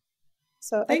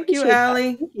 So thank you,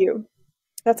 Allie. Thank you.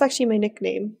 That's actually my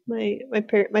nickname. My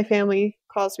family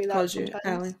calls me that. Calls you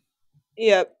Allie.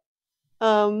 Yep.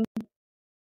 And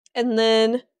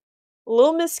then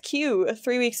Little Miss Q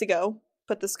 3 weeks ago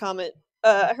put this comment.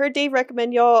 I heard Dave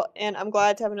recommend y'all, and I'm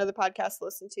glad to have another podcast to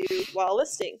listen to while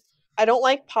listing. I don't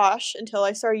like Posh until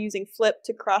I started using Flip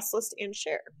to cross-list and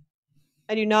share.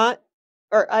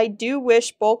 I do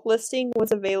wish bulk listing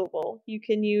was available. You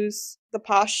can use the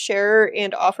Posh share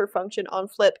and offer function on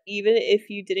Flip even if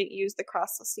you didn't use the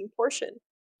cross-listing portion.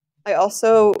 I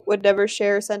also would never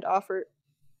share or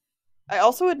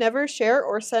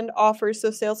send offers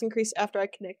so sales increased after I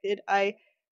connected. I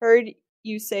heard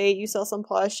you say you sell some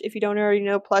plush. If you don't already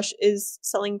know, plush is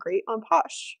selling great on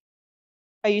Posh.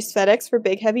 I use FedEx for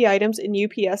big heavy items and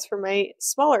UPS for my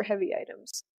smaller heavy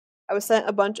items. I was sent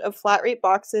a bunch of flat rate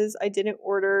boxes I didn't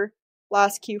order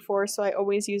last Q4, so I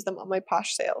always use them on my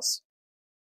Posh sales.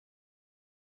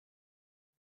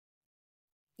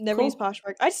 Never use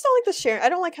Poshmark. I just don't like the share. I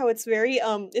don't like how it's very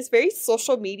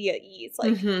social media-y. It's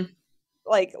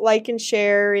like like and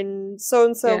share and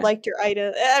so liked your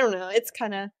item. I don't know. It's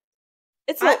kind of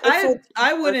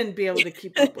I wouldn't be able to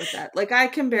keep up with that. Like I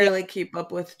can barely keep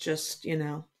up with just,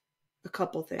 a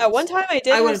couple things. At one time I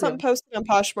did have something posted on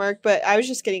Poshmark, but I was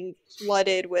just getting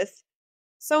flooded with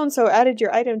so-and-so added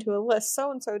your item to a list.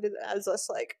 So-and-so did that. I was just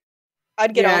like,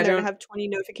 I'd get on there and have 20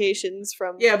 notifications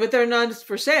from... Yeah, but they're not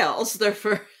for sales. They're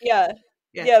for... Yeah,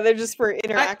 they're just for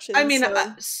interactions. I mean,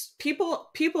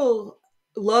 people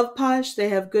love Posh. They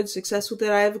have good success with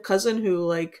it. I have a cousin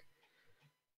who, I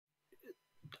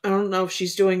don't know if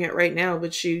she's doing it right now,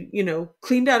 but she,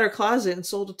 cleaned out her closet and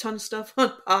sold a ton of stuff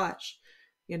on Posh,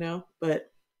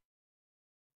 but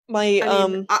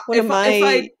if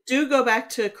I do go back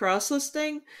to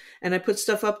cross-listing and I put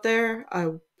stuff up there,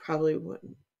 I probably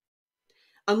wouldn't.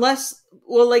 Unless,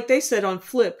 like they said on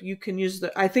Flip, you can use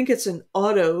I think it's an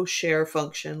auto share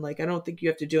function. I don't think you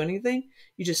have to do anything.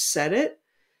 You just set it.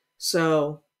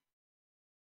 So,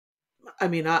 I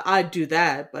mean, I'd do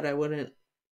that, but I wouldn't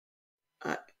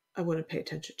pay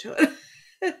attention to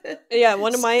it. Yeah,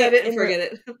 one of my set it and forget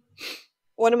it.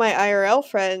 One of my IRL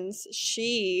friends,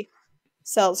 she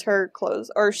sells her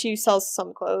clothes, or she sells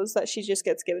some clothes that she just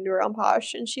gets given to her on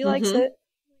Posh, and she likes it.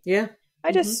 Yeah,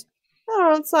 I don't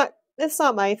know. It's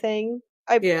not my thing.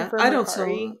 I prefer Mercari. I don't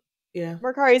sell. Yeah,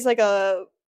 Mercari's like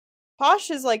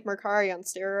Posh is like Mercari on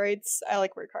steroids. I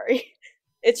like Mercari.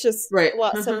 It's just a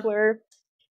lot simpler,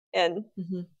 and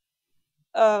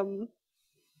and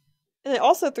then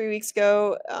also 3 weeks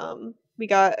ago, we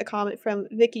got a comment from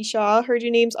Vicky Shaw. Heard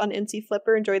your names on NC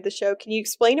Flipper. Enjoyed the show. Can you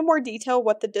explain in more detail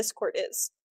what the Discord is?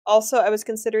 Also, I was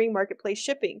considering marketplace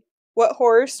shipping. What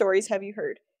horror stories have you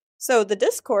heard? So the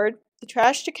Discord, the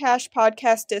Trash to Cash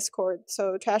podcast Discord.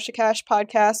 So Trash to Cash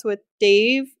podcast with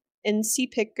Dave,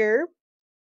 NC Picker,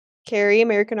 Carrie,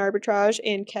 American Arbitrage,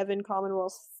 and Kevin,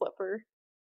 Commonwealth Flipper.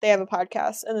 They have a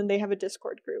podcast, and then they have a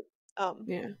Discord group.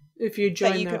 Yeah, if you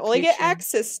join that you their can only Patreon. get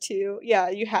access to. Yeah,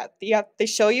 you have they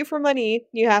show you for money.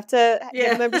 You have to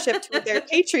get a membership to their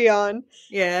Patreon.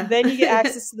 Yeah. Then you get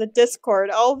access to the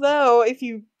Discord. Although if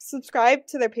you subscribe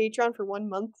to their Patreon for 1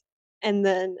 month and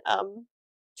then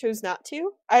choose not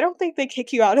to, I don't think they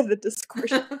kick you out of the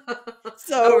Discord.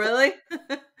 So oh really?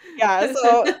 Yeah,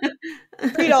 so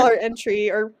 $3 entry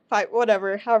or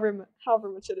whatever, however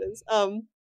much it is.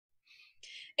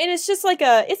 And it's just like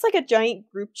a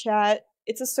giant group chat.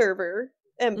 It's a server,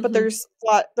 but there's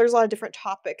a lot of different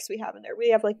topics we have in there. We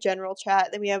have like general chat,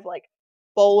 then we have like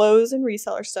bolos and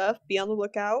reseller stuff. Be on the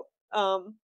lookout.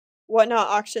 Whatnot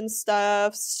auction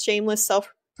stuff, shameless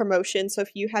self promotion. So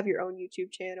if you have your own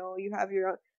YouTube channel, you have your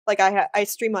own, like I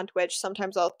stream on Twitch.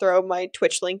 Sometimes I'll throw my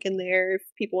Twitch link in there if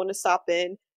people want to stop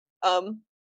in.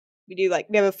 We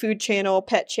have a food channel,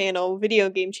 pet channel, video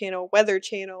game channel, weather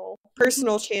channel,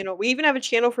 personal channel. We even have a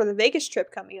channel for the Vegas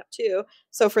trip coming up too.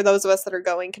 So for those of us that are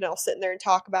going, can all sit in there and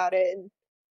talk about it and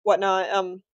whatnot.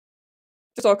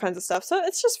 There's all kinds of stuff. So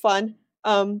it's just fun.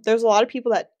 There's a lot of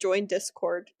people that join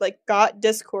Discord, like got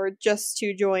Discord just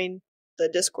to join the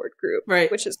Discord group,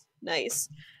 right? Which is nice.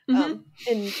 And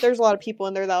there's a lot of people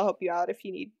in there that'll help you out if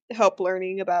you need help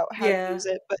learning about how to use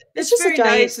it. But it's just very a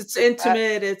giant nice. It's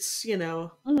intimate. It's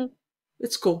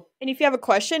it's cool. And if you have a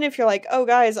question, if you're like, oh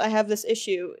guys, I have this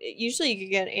issue, usually you can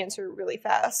get an answer really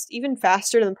fast, even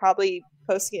faster than probably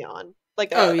posting it on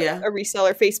like a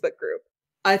reseller Facebook group.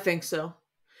 I think so.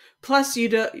 Plus you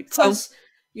don't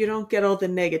you don't get all the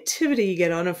negativity you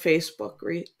get on a Facebook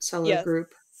reseller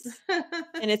group.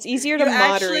 And it's easier to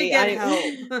moderate. Get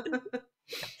help.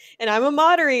 And I'm a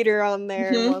moderator on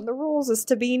there. One of the rules is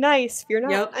to be nice. If you're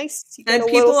not nice, you get and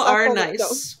people are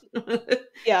nice.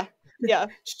 Yeah.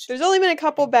 There's only been a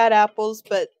couple bad apples,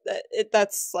 but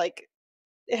that's like,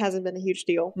 it hasn't been a huge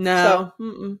deal. No.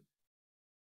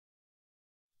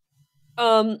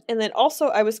 And then also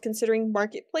I was considering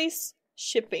marketplace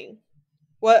shipping.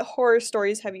 What horror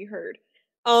stories have you heard?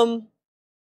 I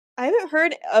haven't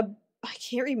heard I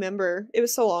can't remember. It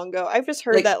was so long ago. I've just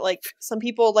heard that like some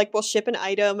people like will ship an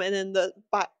item and then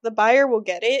the buyer will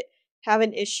get it, have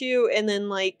an issue, and then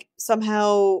like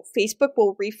somehow Facebook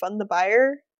will refund the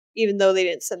buyer even though they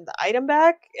didn't send the item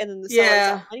back, and then the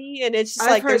seller's got money, and it's just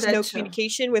like there's no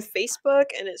communication with Facebook,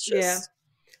 and it's just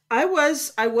I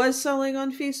was selling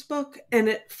on Facebook, and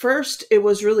at first it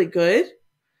was really good.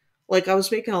 Like I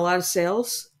was making a lot of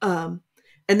sales. And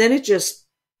then it just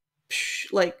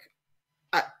like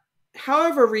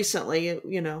however recently,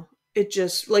 it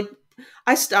just like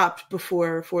I stopped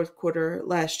before fourth quarter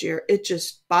last year. It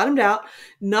just bottomed out.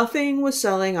 Nothing was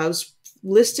selling. I was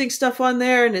listing stuff on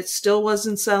there and it still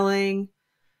wasn't selling.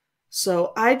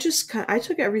 So I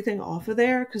took everything off of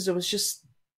there because it was just,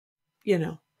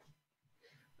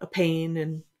 a pain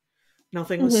and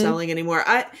nothing was selling anymore.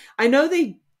 I know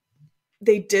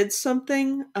they did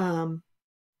something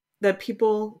that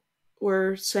people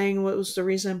were saying what was the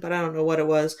reason, but I don't know what it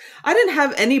was. I didn't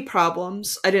have any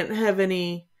problems. I didn't have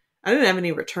any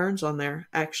returns on there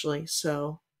actually.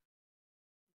 So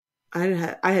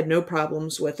I had no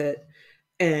problems with it.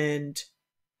 And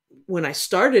when I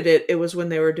started it, it was when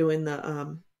they were doing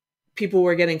the people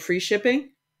were getting free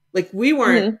shipping. Like we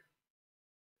weren't,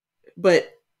 but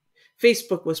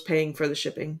Facebook was paying for the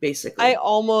shipping, basically. I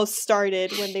almost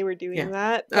started when they were doing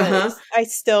that, but I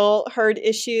still heard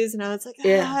issues, and I was like,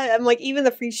 I'm like, even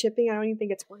the free shipping, I don't even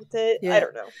think it's worth it. I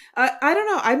don't know. I don't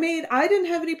know. I didn't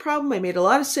have any problem. I made a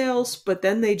lot of sales, but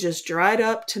then they just dried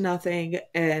up to nothing,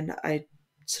 and I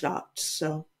stopped.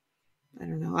 So I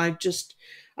don't know. I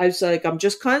was like, I'm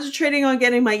just concentrating on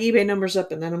getting my eBay numbers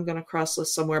up, and then I'm going to cross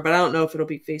list somewhere, but I don't know if it'll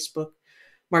be Facebook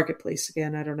Marketplace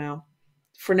again. I don't know.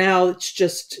 For now, it's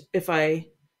just if I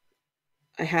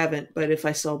haven't, but if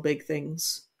I sell big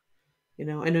things, I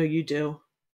know you do.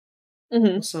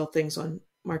 We'll sell things on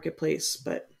Marketplace,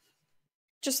 but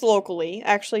just locally.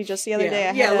 Actually, just the other day,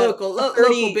 I had local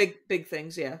big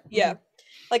things. Yeah.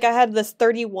 Like I had this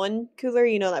 31 cooler,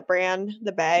 that brand,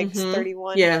 the bags,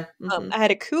 31. Yeah. I had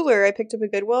a cooler. I picked up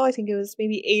at Goodwill. I think it was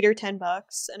maybe $8 or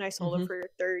 $10, and I sold it for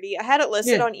 30. I had it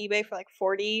listed on eBay for like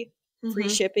 40. Free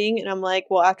shipping, and I'm like,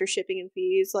 well, after shipping and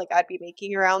fees, like I'd be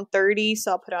making around 30,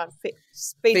 so I'll put it on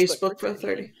Facebook for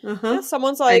 30.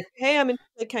 Someone's like, hey, I'm in,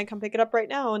 can I come pick it up right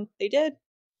now? And they did.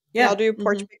 Yeah, I'll do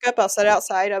porch pickup. I'll set it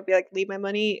outside. I'll be like, leave my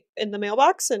money in the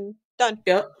mailbox and done.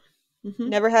 Yep.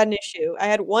 Never had an issue. I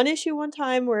had one issue one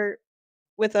time where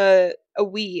with a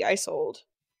Wii I sold.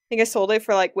 I think I sold it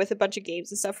for like with a bunch of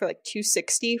games and stuff for like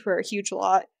 260 for a huge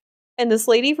lot. And this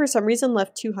lady for some reason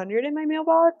left 200 in my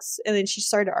mailbox, and then she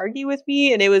started to argue with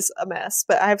me, and it was a mess.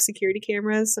 But I have security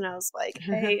cameras, and I was like,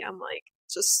 "Hey, I'm like,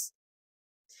 just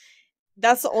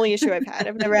that's the only issue I've had.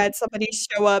 I've never had somebody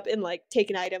show up and like take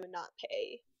an item and not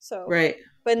pay." So, right.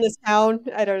 but in this town,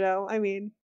 I don't know. I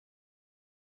mean,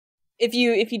 if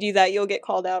you do that, you'll get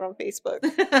called out on Facebook.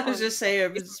 I was just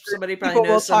saying, somebody probably People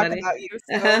will knows talk somebody. about you.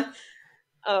 So,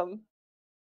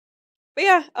 but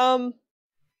yeah,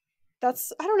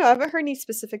 that's I don't know. I haven't heard any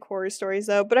specific horror stories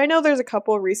though, but I know there's a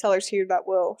couple of resellers here that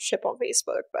will ship on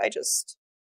Facebook. But I'd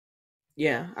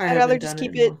rather just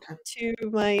keep it to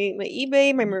my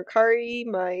eBay, my Mercari,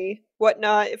 my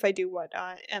whatnot if I do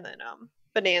whatnot, and then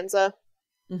Bonanza,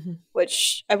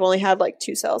 which I've only had like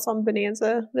 2 sales on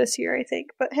Bonanza this year, I think.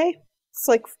 But hey, it's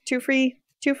like two free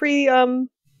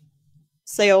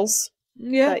sales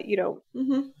that you don't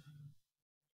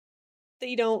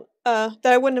that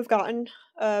I wouldn't have gotten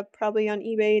probably on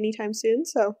eBay anytime soon.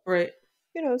 So right,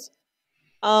 who knows?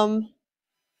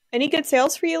 Any good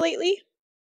sales for you lately?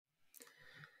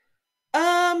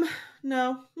 No.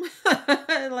 No?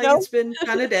 It's been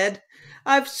kind of dead.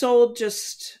 I've sold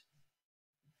just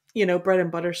bread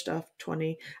and butter stuff,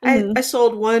 20. I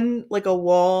sold one like a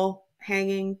wall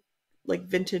hanging, like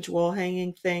vintage wall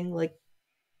hanging thing, like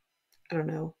I don't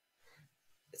know.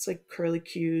 It's like curly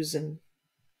cues and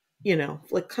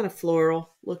like kind of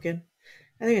floral looking.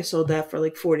 I think I sold that for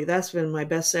like 40. That's been my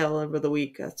best sale over the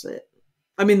week. That's it.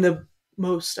 I mean, the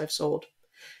most I've sold.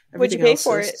 What'd you pay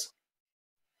for it?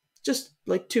 Just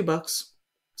like $2.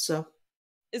 So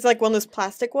is it like one of those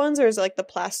plastic ones, or is it like the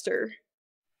plaster?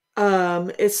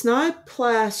 It's not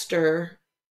plaster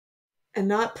and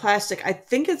not plastic. I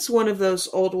think it's one of those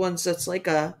old ones that's like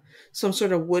some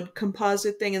sort of wood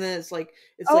composite thing, and then it's like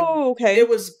okay. It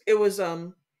was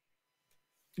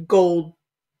gold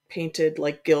painted,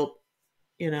 like gilt,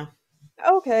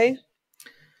 Okay.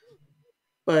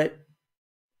 But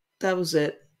that was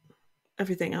it.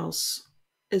 Everything else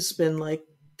has been like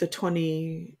the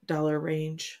 $20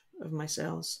 range of my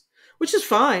sales, which is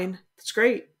fine. It's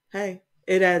great. Hey,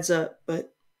 it adds up,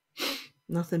 but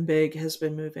nothing big has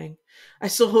been moving. I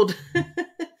sold,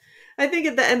 I think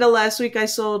at the end of last week, I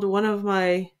sold one of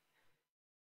my,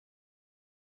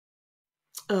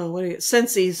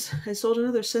 Scentsies. I sold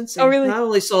another Scentsy. Oh, really? And I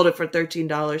only sold it for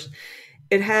 $13.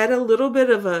 It had a little bit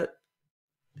of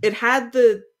it had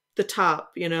the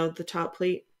top, the top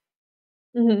plate.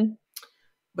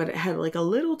 But it had like a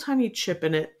little tiny chip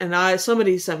in it, and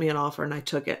somebody sent me an offer and I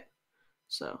took it.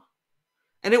 So,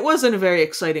 and it wasn't a very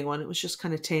exciting one. It was just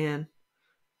kind of tan.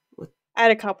 I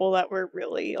had a couple that were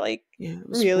really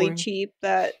really boring. Cheap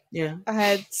that I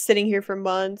had sitting here for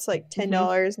months, like $10,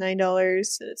 $9, and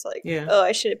it's like, oh,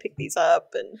 I should have picked these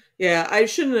up. And I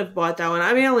shouldn't have bought that one.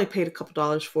 I mean, I only paid a couple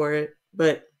dollars for it,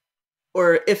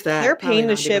 or if that, they're paying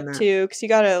to ship too, because you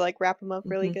gotta like wrap them up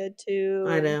really good too.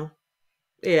 I know.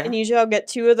 Yeah. And usually I'll get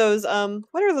 2 of those,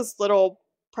 what are those little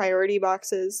priority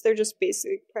boxes? They're just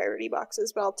basic priority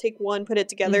boxes, but I'll take one, put it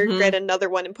together, get another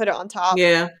one, and put it on top.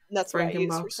 Yeah. And that's what I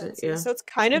use for Scentsy. Yeah. So it's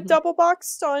kind of double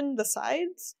boxed on the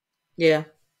sides. Yeah.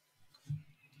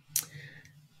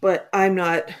 But I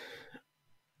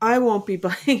won't be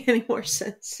buying any more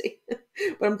Scentsy.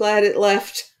 But I'm glad it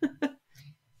left.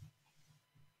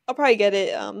 I'll probably get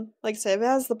it, like I said, if it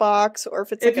has the box, or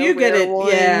if it's like a rare one.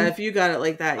 Yeah, if you got it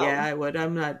like that, I would. I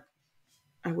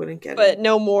wouldn't get it. But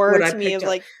no more to me of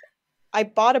like, I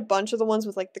bought a bunch of the ones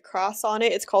with like the cross on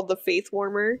it. It's called the Faith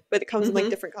Warmer, but it comes in like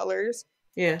different colors.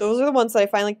 Yeah. Those are the ones that I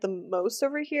find like the most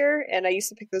over here, and I used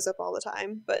to pick those up all the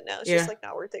time, but now it's just like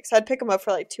not worth it. So I'd pick them up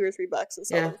for like $2 or $3 and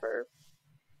sell them for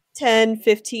 10,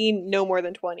 15, no more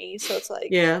than 20. So it's like,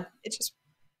 it's just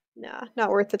not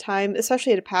worth the time,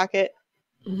 especially to pack it.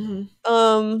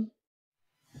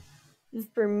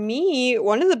 For me,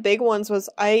 one of the big ones was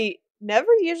I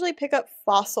never usually pick up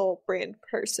Fossil brand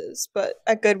purses, but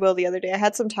at Goodwill the other day I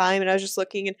had some time and I was just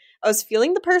looking and I was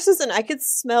feeling the purses and I could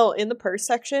smell in the purse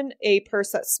section a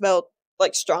purse that smelled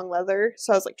like strong leather.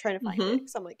 So I was like trying to find it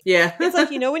because I'm like, it's like,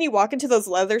 when you walk into those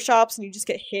leather shops and you just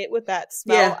get hit with that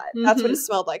smell, that's what it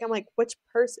smelled like. I'm like, which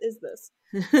purse is this?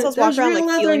 So I was walking around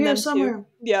like feeling them somewhere. Too.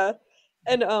 Yeah.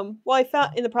 And I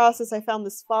found in the process I found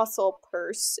this Fossil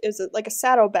purse. It was like a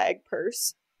saddlebag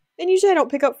purse. And usually I don't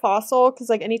pick up Fossil because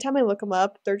like anytime I look them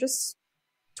up, they're just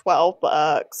 $12.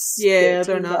 Yeah,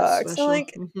 they're not special. So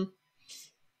like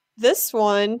this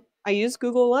one, I used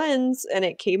Google Lens and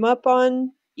it came up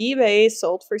on eBay,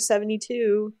 sold for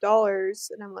 $72,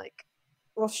 and I'm like,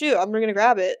 well, shoot, I'm gonna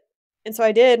grab it. And so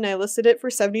I did, and I listed it for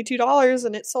 $72,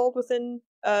 and it sold within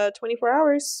 24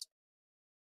 hours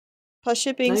plus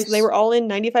shipping. So they Nice. were all in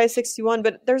 95.61,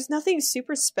 but there's nothing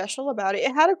super special about it.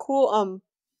 It had a cool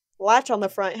latch on the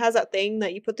front. It has that thing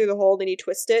that you put through the hole and you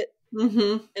twist it.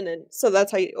 Mm-hmm. And then so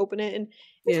that's how you open it, and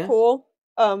it's Yeah. cool.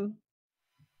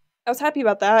 I was happy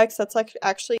about that because that's like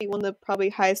actually one of the probably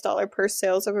highest dollar purse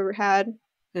sales I've ever had.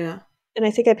 Yeah. And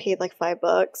I think I paid like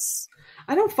 $5.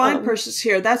 I don't find purses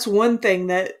here. That's one thing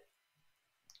that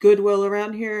Goodwill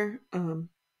around here,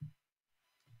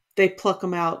 they pluck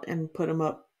them out and put them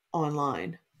up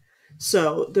online.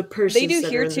 So the they do purses that are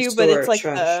here in the too, but store it's are like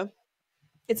trash.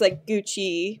 it's like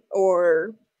Gucci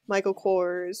or Michael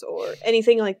Kors or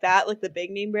anything like that, like the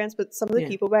big name brands. But some of the Yeah.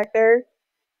 people back there,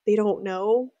 they don't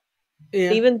know. They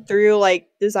Yeah. even threw like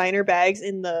designer bags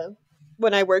in the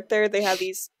when I worked there. They have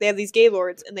these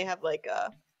gaylords, and they have like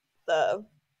the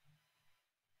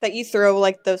that you throw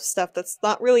like the stuff that's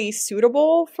not really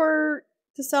suitable for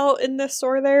to sell in the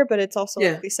store there, but it's also like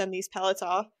Yeah. they send these pallets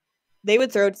off. They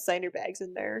would throw designer bags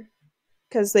in there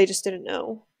because they just didn't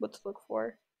know what to look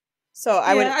for. So I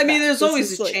Yeah, wouldn't. I mean, That there's this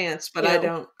always is a like, chance, but you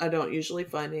know, I don't usually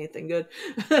find anything good.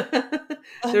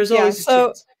 There's yeah. always a So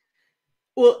chance.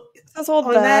 Well, I sold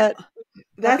on that, that.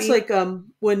 that's Happy. like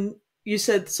when you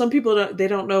said some people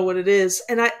don't know what it is,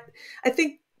 and I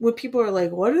think when people are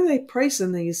like, what are they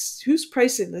pricing these? Who's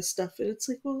pricing this stuff? And it's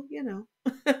like, well,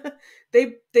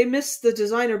 they miss the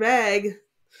designer bag.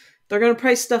 They're gonna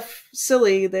price stuff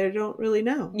silly. They don't really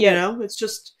know. Yep.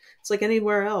 It's like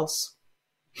anywhere else.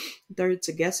 It's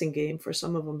a guessing game for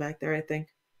some of them back there, I think.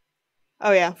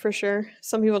 Oh yeah, for sure.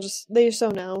 Some people they just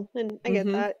don't know, and I get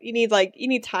Mm-hmm. that. You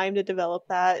need time to develop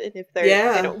that, and if they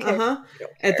Yeah, don't care, uh-huh. they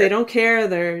don't If they care. don't care,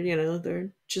 they're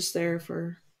just there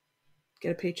for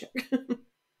get a paycheck.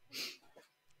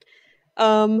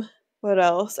 Um, what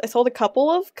else? I sold a couple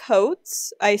of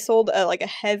coats. I sold like a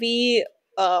heavy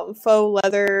faux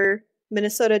leather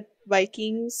Minnesota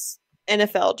Vikings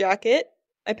NFL jacket.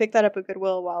 I picked that up at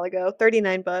Goodwill a while ago.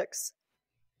 $39.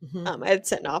 Mm-hmm. I had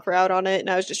sent an offer out on it, and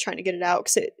I was just trying to get it out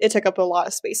because it took up a lot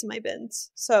of space in my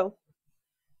bins. So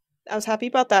I was happy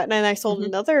about that. And then I sold Mm-hmm.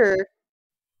 another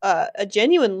a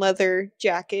genuine leather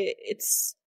jacket.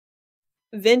 It's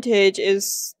vintage.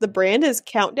 Is the brand is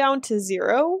Countdown to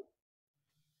Zero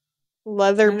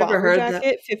leather I never bomber heard that.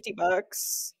 jacket,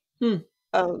 $50. Hmm.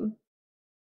 Um,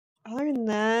 other than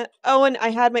that, oh, and I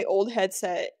had my old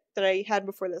headset that I had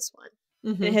before this one.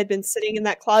 And it Mm-hmm. had been sitting in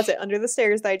that closet under the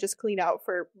stairs that I just cleaned out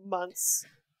for months.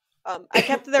 I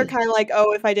kept it there kind of like,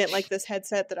 oh, if I didn't like this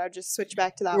headset, that I'd just switch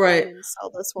back to that one Right. and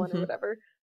sell this one or Mm-hmm. whatever.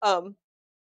 Um,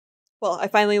 well, I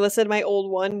finally listed my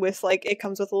old one with like it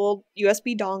comes with a little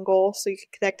USB dongle so you can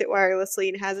connect it wirelessly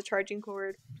and it has a charging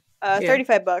cord. Yeah.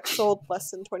 $35 sold less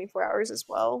than 24 hours as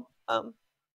well.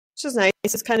 It's just nice.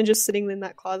 It's kind of just sitting in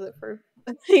that closet for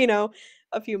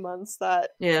a few months. That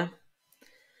Yeah.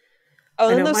 oh, I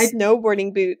and then know those my.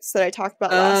 snowboarding boots that I talked about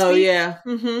last Oh week. yeah.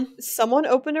 Mm-hmm. Someone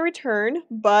opened a return,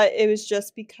 but it was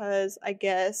just because I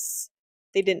guess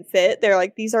they didn't fit. They're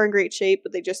like, these are in great shape,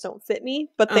 but they just don't fit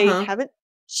me. But they Uh-huh. haven't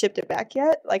shipped it back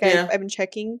yet. Like I've Yeah. been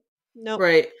checking. Nope.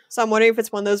 Right. So I'm wondering if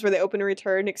it's one of those where they open a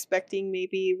return expecting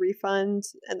maybe refund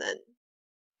and then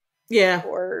Yeah.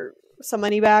 or some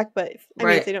money back. But if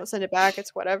Right. they don't send it back,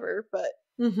 it's whatever. But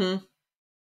Mm-hmm.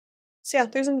 so yeah,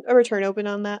 there's a return open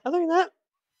on that. Other than that,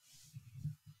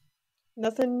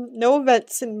 nothing. No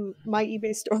events in my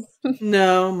eBay store.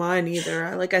 No, mine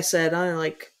either. Like I said, I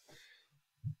like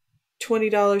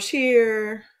 $20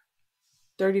 here,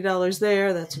 $30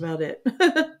 there. That's about it.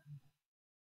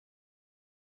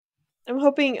 I'm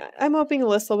hoping to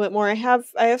list a little bit more. I have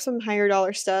some higher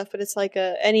dollar stuff, but it's like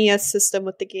a NES system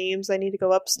with the games. I need to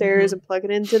go upstairs Mm-hmm. and plug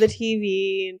it into the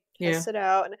TV and Yeah. test it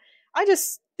out. And I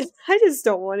just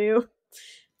don't want to.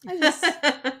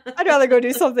 I'd rather go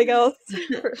do something else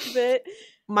for a bit.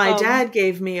 My Um, dad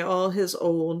gave me all his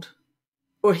old,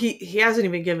 or he hasn't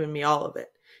even given me all of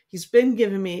it. He's been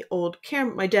giving me old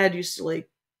My dad used to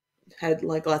had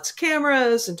lots of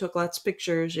cameras and took lots of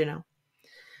pictures.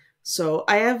 So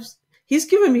he's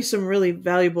given me some really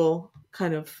valuable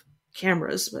kind of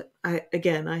cameras, but I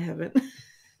haven't.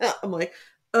 I'm like,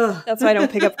 ugh. that's why I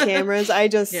don't pick up cameras. I Yeah.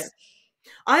 just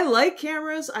I like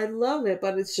cameras. I love it,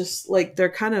 but it's just like they're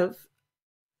kind of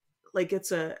I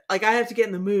have to get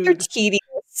in the they're mood.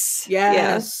 tedious. Yeah.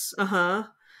 Yes. Uh-huh.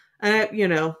 And you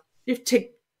have to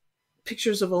take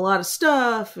pictures of a lot of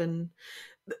stuff, and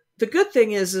the good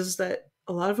thing is that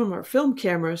a lot of them are film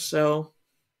cameras, so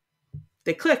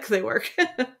they click, they work,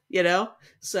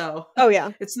 so Oh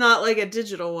yeah. it's not like a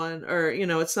digital one, or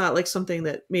it's not like something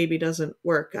that maybe doesn't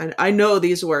work. I know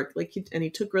these work, and he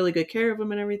took really good care of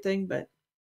them and everything, but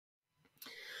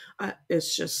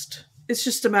it's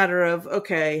just a matter of,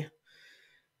 okay,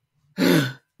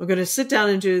 I'm going to sit down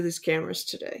and do these cameras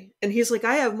today. And he's like,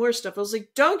 I have more stuff. I was like,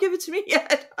 don't give it to me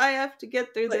yet. I have to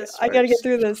get through this I gotta get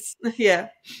through this. Yeah.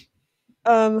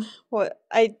 What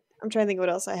I'm trying to think what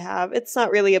else I have. It's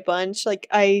not really a bunch. Like,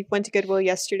 I went to Goodwill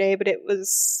yesterday, but I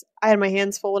had my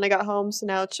hands full when I got home, so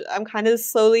now I'm kind of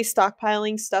slowly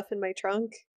stockpiling stuff in my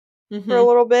trunk for a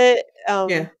little bit.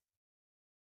 Yeah.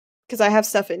 Because I have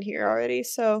stuff in here already,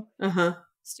 so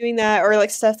just doing that, or like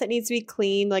stuff that needs to be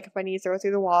cleaned, like if I need to throw it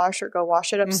through the wash or go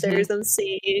wash it upstairs in the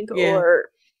sink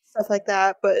or stuff like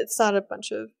that. But it's not a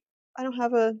bunch of. I don't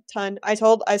have a ton. I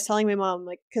was telling my mom,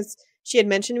 like, because she had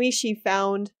mentioned to me, she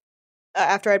found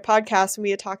after I had podcast and we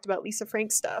had talked about Lisa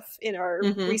Frank stuff in our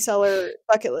reseller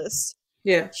bucket list.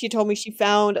 Yeah. She told me she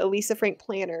found a Lisa Frank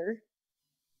planner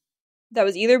that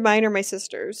was either mine or my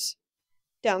sister's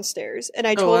downstairs. And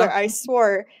I told her, I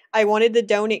swore I wanted to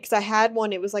donate because I had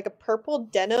one. It was like a purple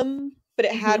denim, but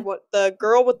it had the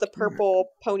girl with the purple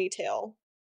ponytail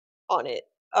on it.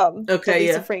 The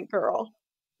Lisa Frank girl.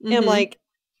 And I'm like,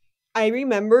 I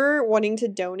remember wanting to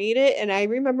donate it, and I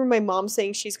remember my mom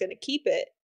saying she's going to keep it.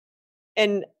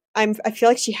 And I feel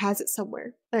like she has it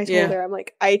somewhere. And I told her, I'm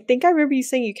like, I think I remember you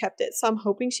saying you kept it, so I'm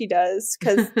hoping she does,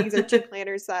 because these are two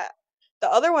planners that the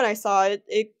other one I saw,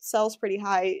 it sells pretty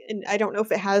high, and I don't know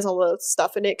if it has all the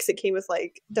stuff in it, because it came with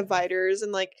like dividers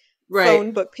and like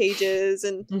phone book pages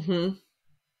and so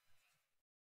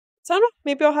I don't know,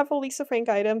 maybe I'll have a Lisa Frank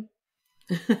item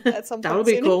at some point. That would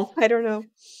be cool. I don't know.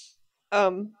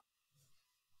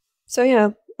 So yeah,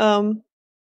 I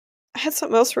had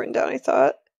something else written down, I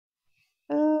thought.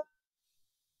 Nope.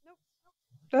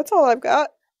 That's all I've got.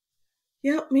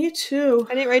 Yeah, me too.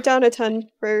 I didn't write down a ton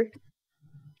for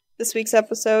this week's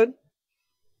episode.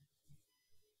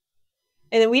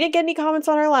 And then we didn't get any comments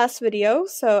on our last video,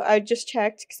 so I just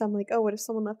checked because I'm like, oh, what if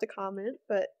someone left a comment?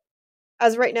 But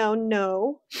as of right now,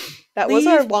 no. That was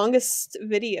our longest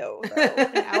video, though.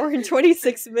 An hour and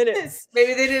 26 minutes.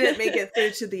 Maybe they didn't make it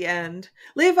through to the end.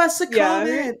 Leave us a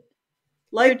comment.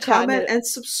 Like, comment, and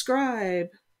subscribe.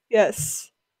 Yes.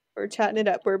 We're chatting it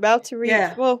up. We're about to reach,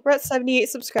 well, we're at 78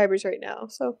 subscribers right now,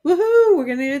 so. Woohoo! We're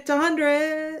gonna get to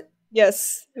 100!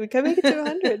 Yes, we could make it to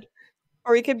 100.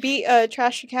 Or we could beat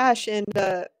Trash to Cash and,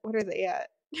 what are they at?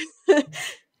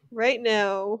 Right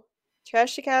now,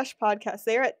 Trash to Cash podcast,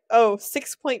 they're at,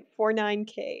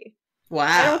 6.49K. Wow.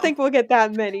 I don't think we'll get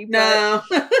that many, but. No.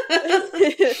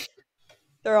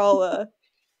 They're all,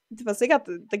 they got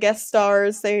the guest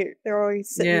stars. They're always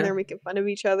sitting there making fun of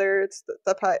each other.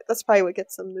 That's probably what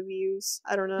gets them the views.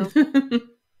 I don't know.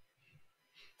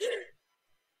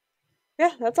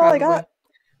 Yeah, that's all I got.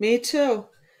 Me too.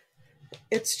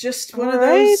 It's just one of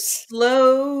those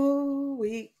slow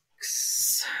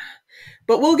weeks,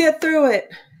 but we'll get through it.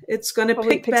 It's going to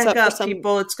pick back up,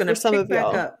 people. It's going to pick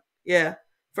back up. Yeah.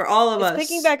 For all of us. It's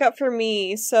picking back up for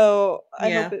me, so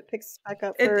I hope it picks back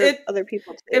up for other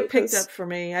people too. It picked up for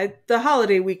me. The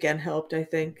holiday weekend helped, I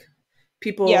think.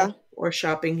 People were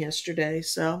shopping yesterday,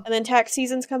 so. And then tax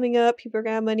season's coming up. People are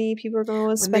going to have money. People are going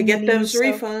to spend money. When they get those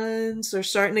refunds, they're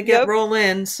starting to get roll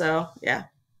in, so yeah.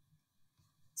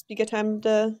 It's a good time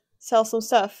to sell some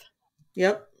stuff.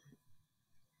 Yep.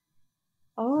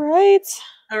 All right.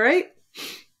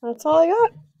 That's all I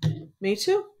got. Me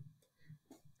too.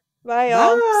 Bye,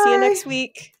 y'all. See you next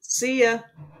week. See ya.